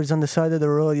billboards on the side of the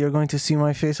road. You're going to see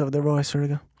my face over there, Boa, I swear to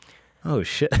God. Oh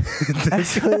shit!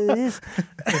 That's what it is.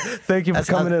 Thank you for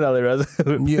coming in, Ali Reza.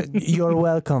 You're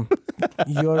welcome.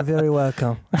 You're very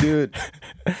welcome.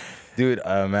 Dude,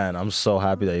 man, I'm so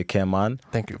happy that you came on.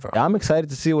 Thank you, bro. I'm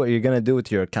excited to see what you're gonna do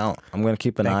with your account. I'm gonna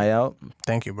keep an eye out.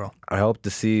 Thank you, bro. I hope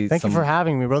to see. Thank you for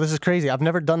having me, bro. This is crazy. I've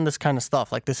never done this kind of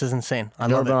stuff. Like, this is insane. I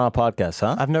Never love been it. on a podcast,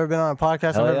 huh? I've never been on a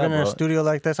podcast. Hell I've never yeah, been in a bro. studio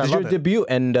like this. I It's love your it. debut,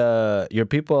 and your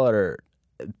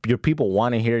people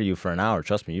want to hear you for an hour.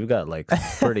 Trust me, you've got like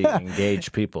pretty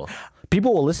engaged people.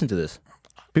 People will listen to this.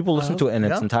 People listen to it in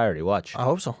its yeah. entirety. Watch. I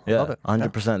hope so. I Yeah, love it.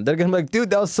 100%. They're gonna be like,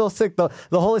 dude, that was so sick. The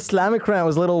whole Islamic rant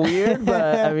was a little weird,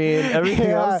 but I mean,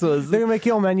 everything Yeah. else was. They're gonna make,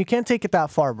 yo, man, you can't take it that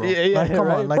far, bro. Yeah, Like, come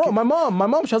right? on. Like, Bro, my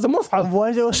mom, she has a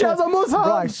mushaf. She has a Bro,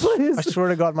 mushaf. Please. I swear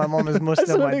to God, my mom is Muslim.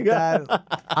 swear My to God. dad,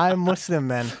 I'm Muslim,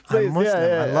 man. Please, I'm Muslim.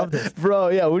 I love this. Bro,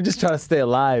 yeah, we're just trying to stay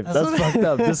alive. That's fucked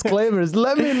up. Disclaimers.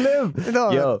 Let me live.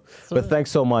 No, Yo, but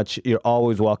thanks so much. You're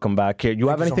always welcome back here. You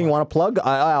have you so anything you want to plug?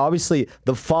 I obviously,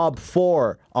 the Fob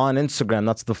 4 on Instagram.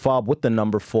 That's the Fob with the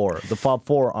number 4. The Fob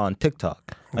 4 on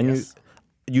TikTok. And Yes.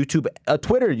 YouTube,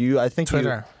 Twitter. I think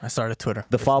Twitter. I started Twitter.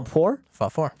 The Fob 4?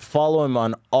 Fob 4. Follow him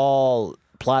on all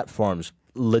platforms.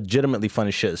 Legitimately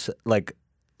funny shit. Like,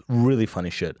 really funny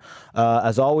shit.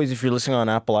 As always, if you're listening on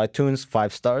Apple iTunes,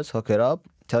 5 stars, hook it up.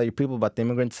 Tell your people about the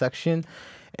immigrant section.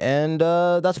 And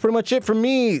that's pretty much it for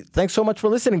me. Thanks so much for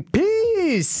listening.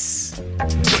 Peace.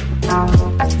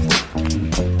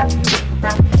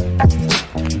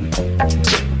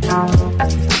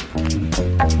 Thank you.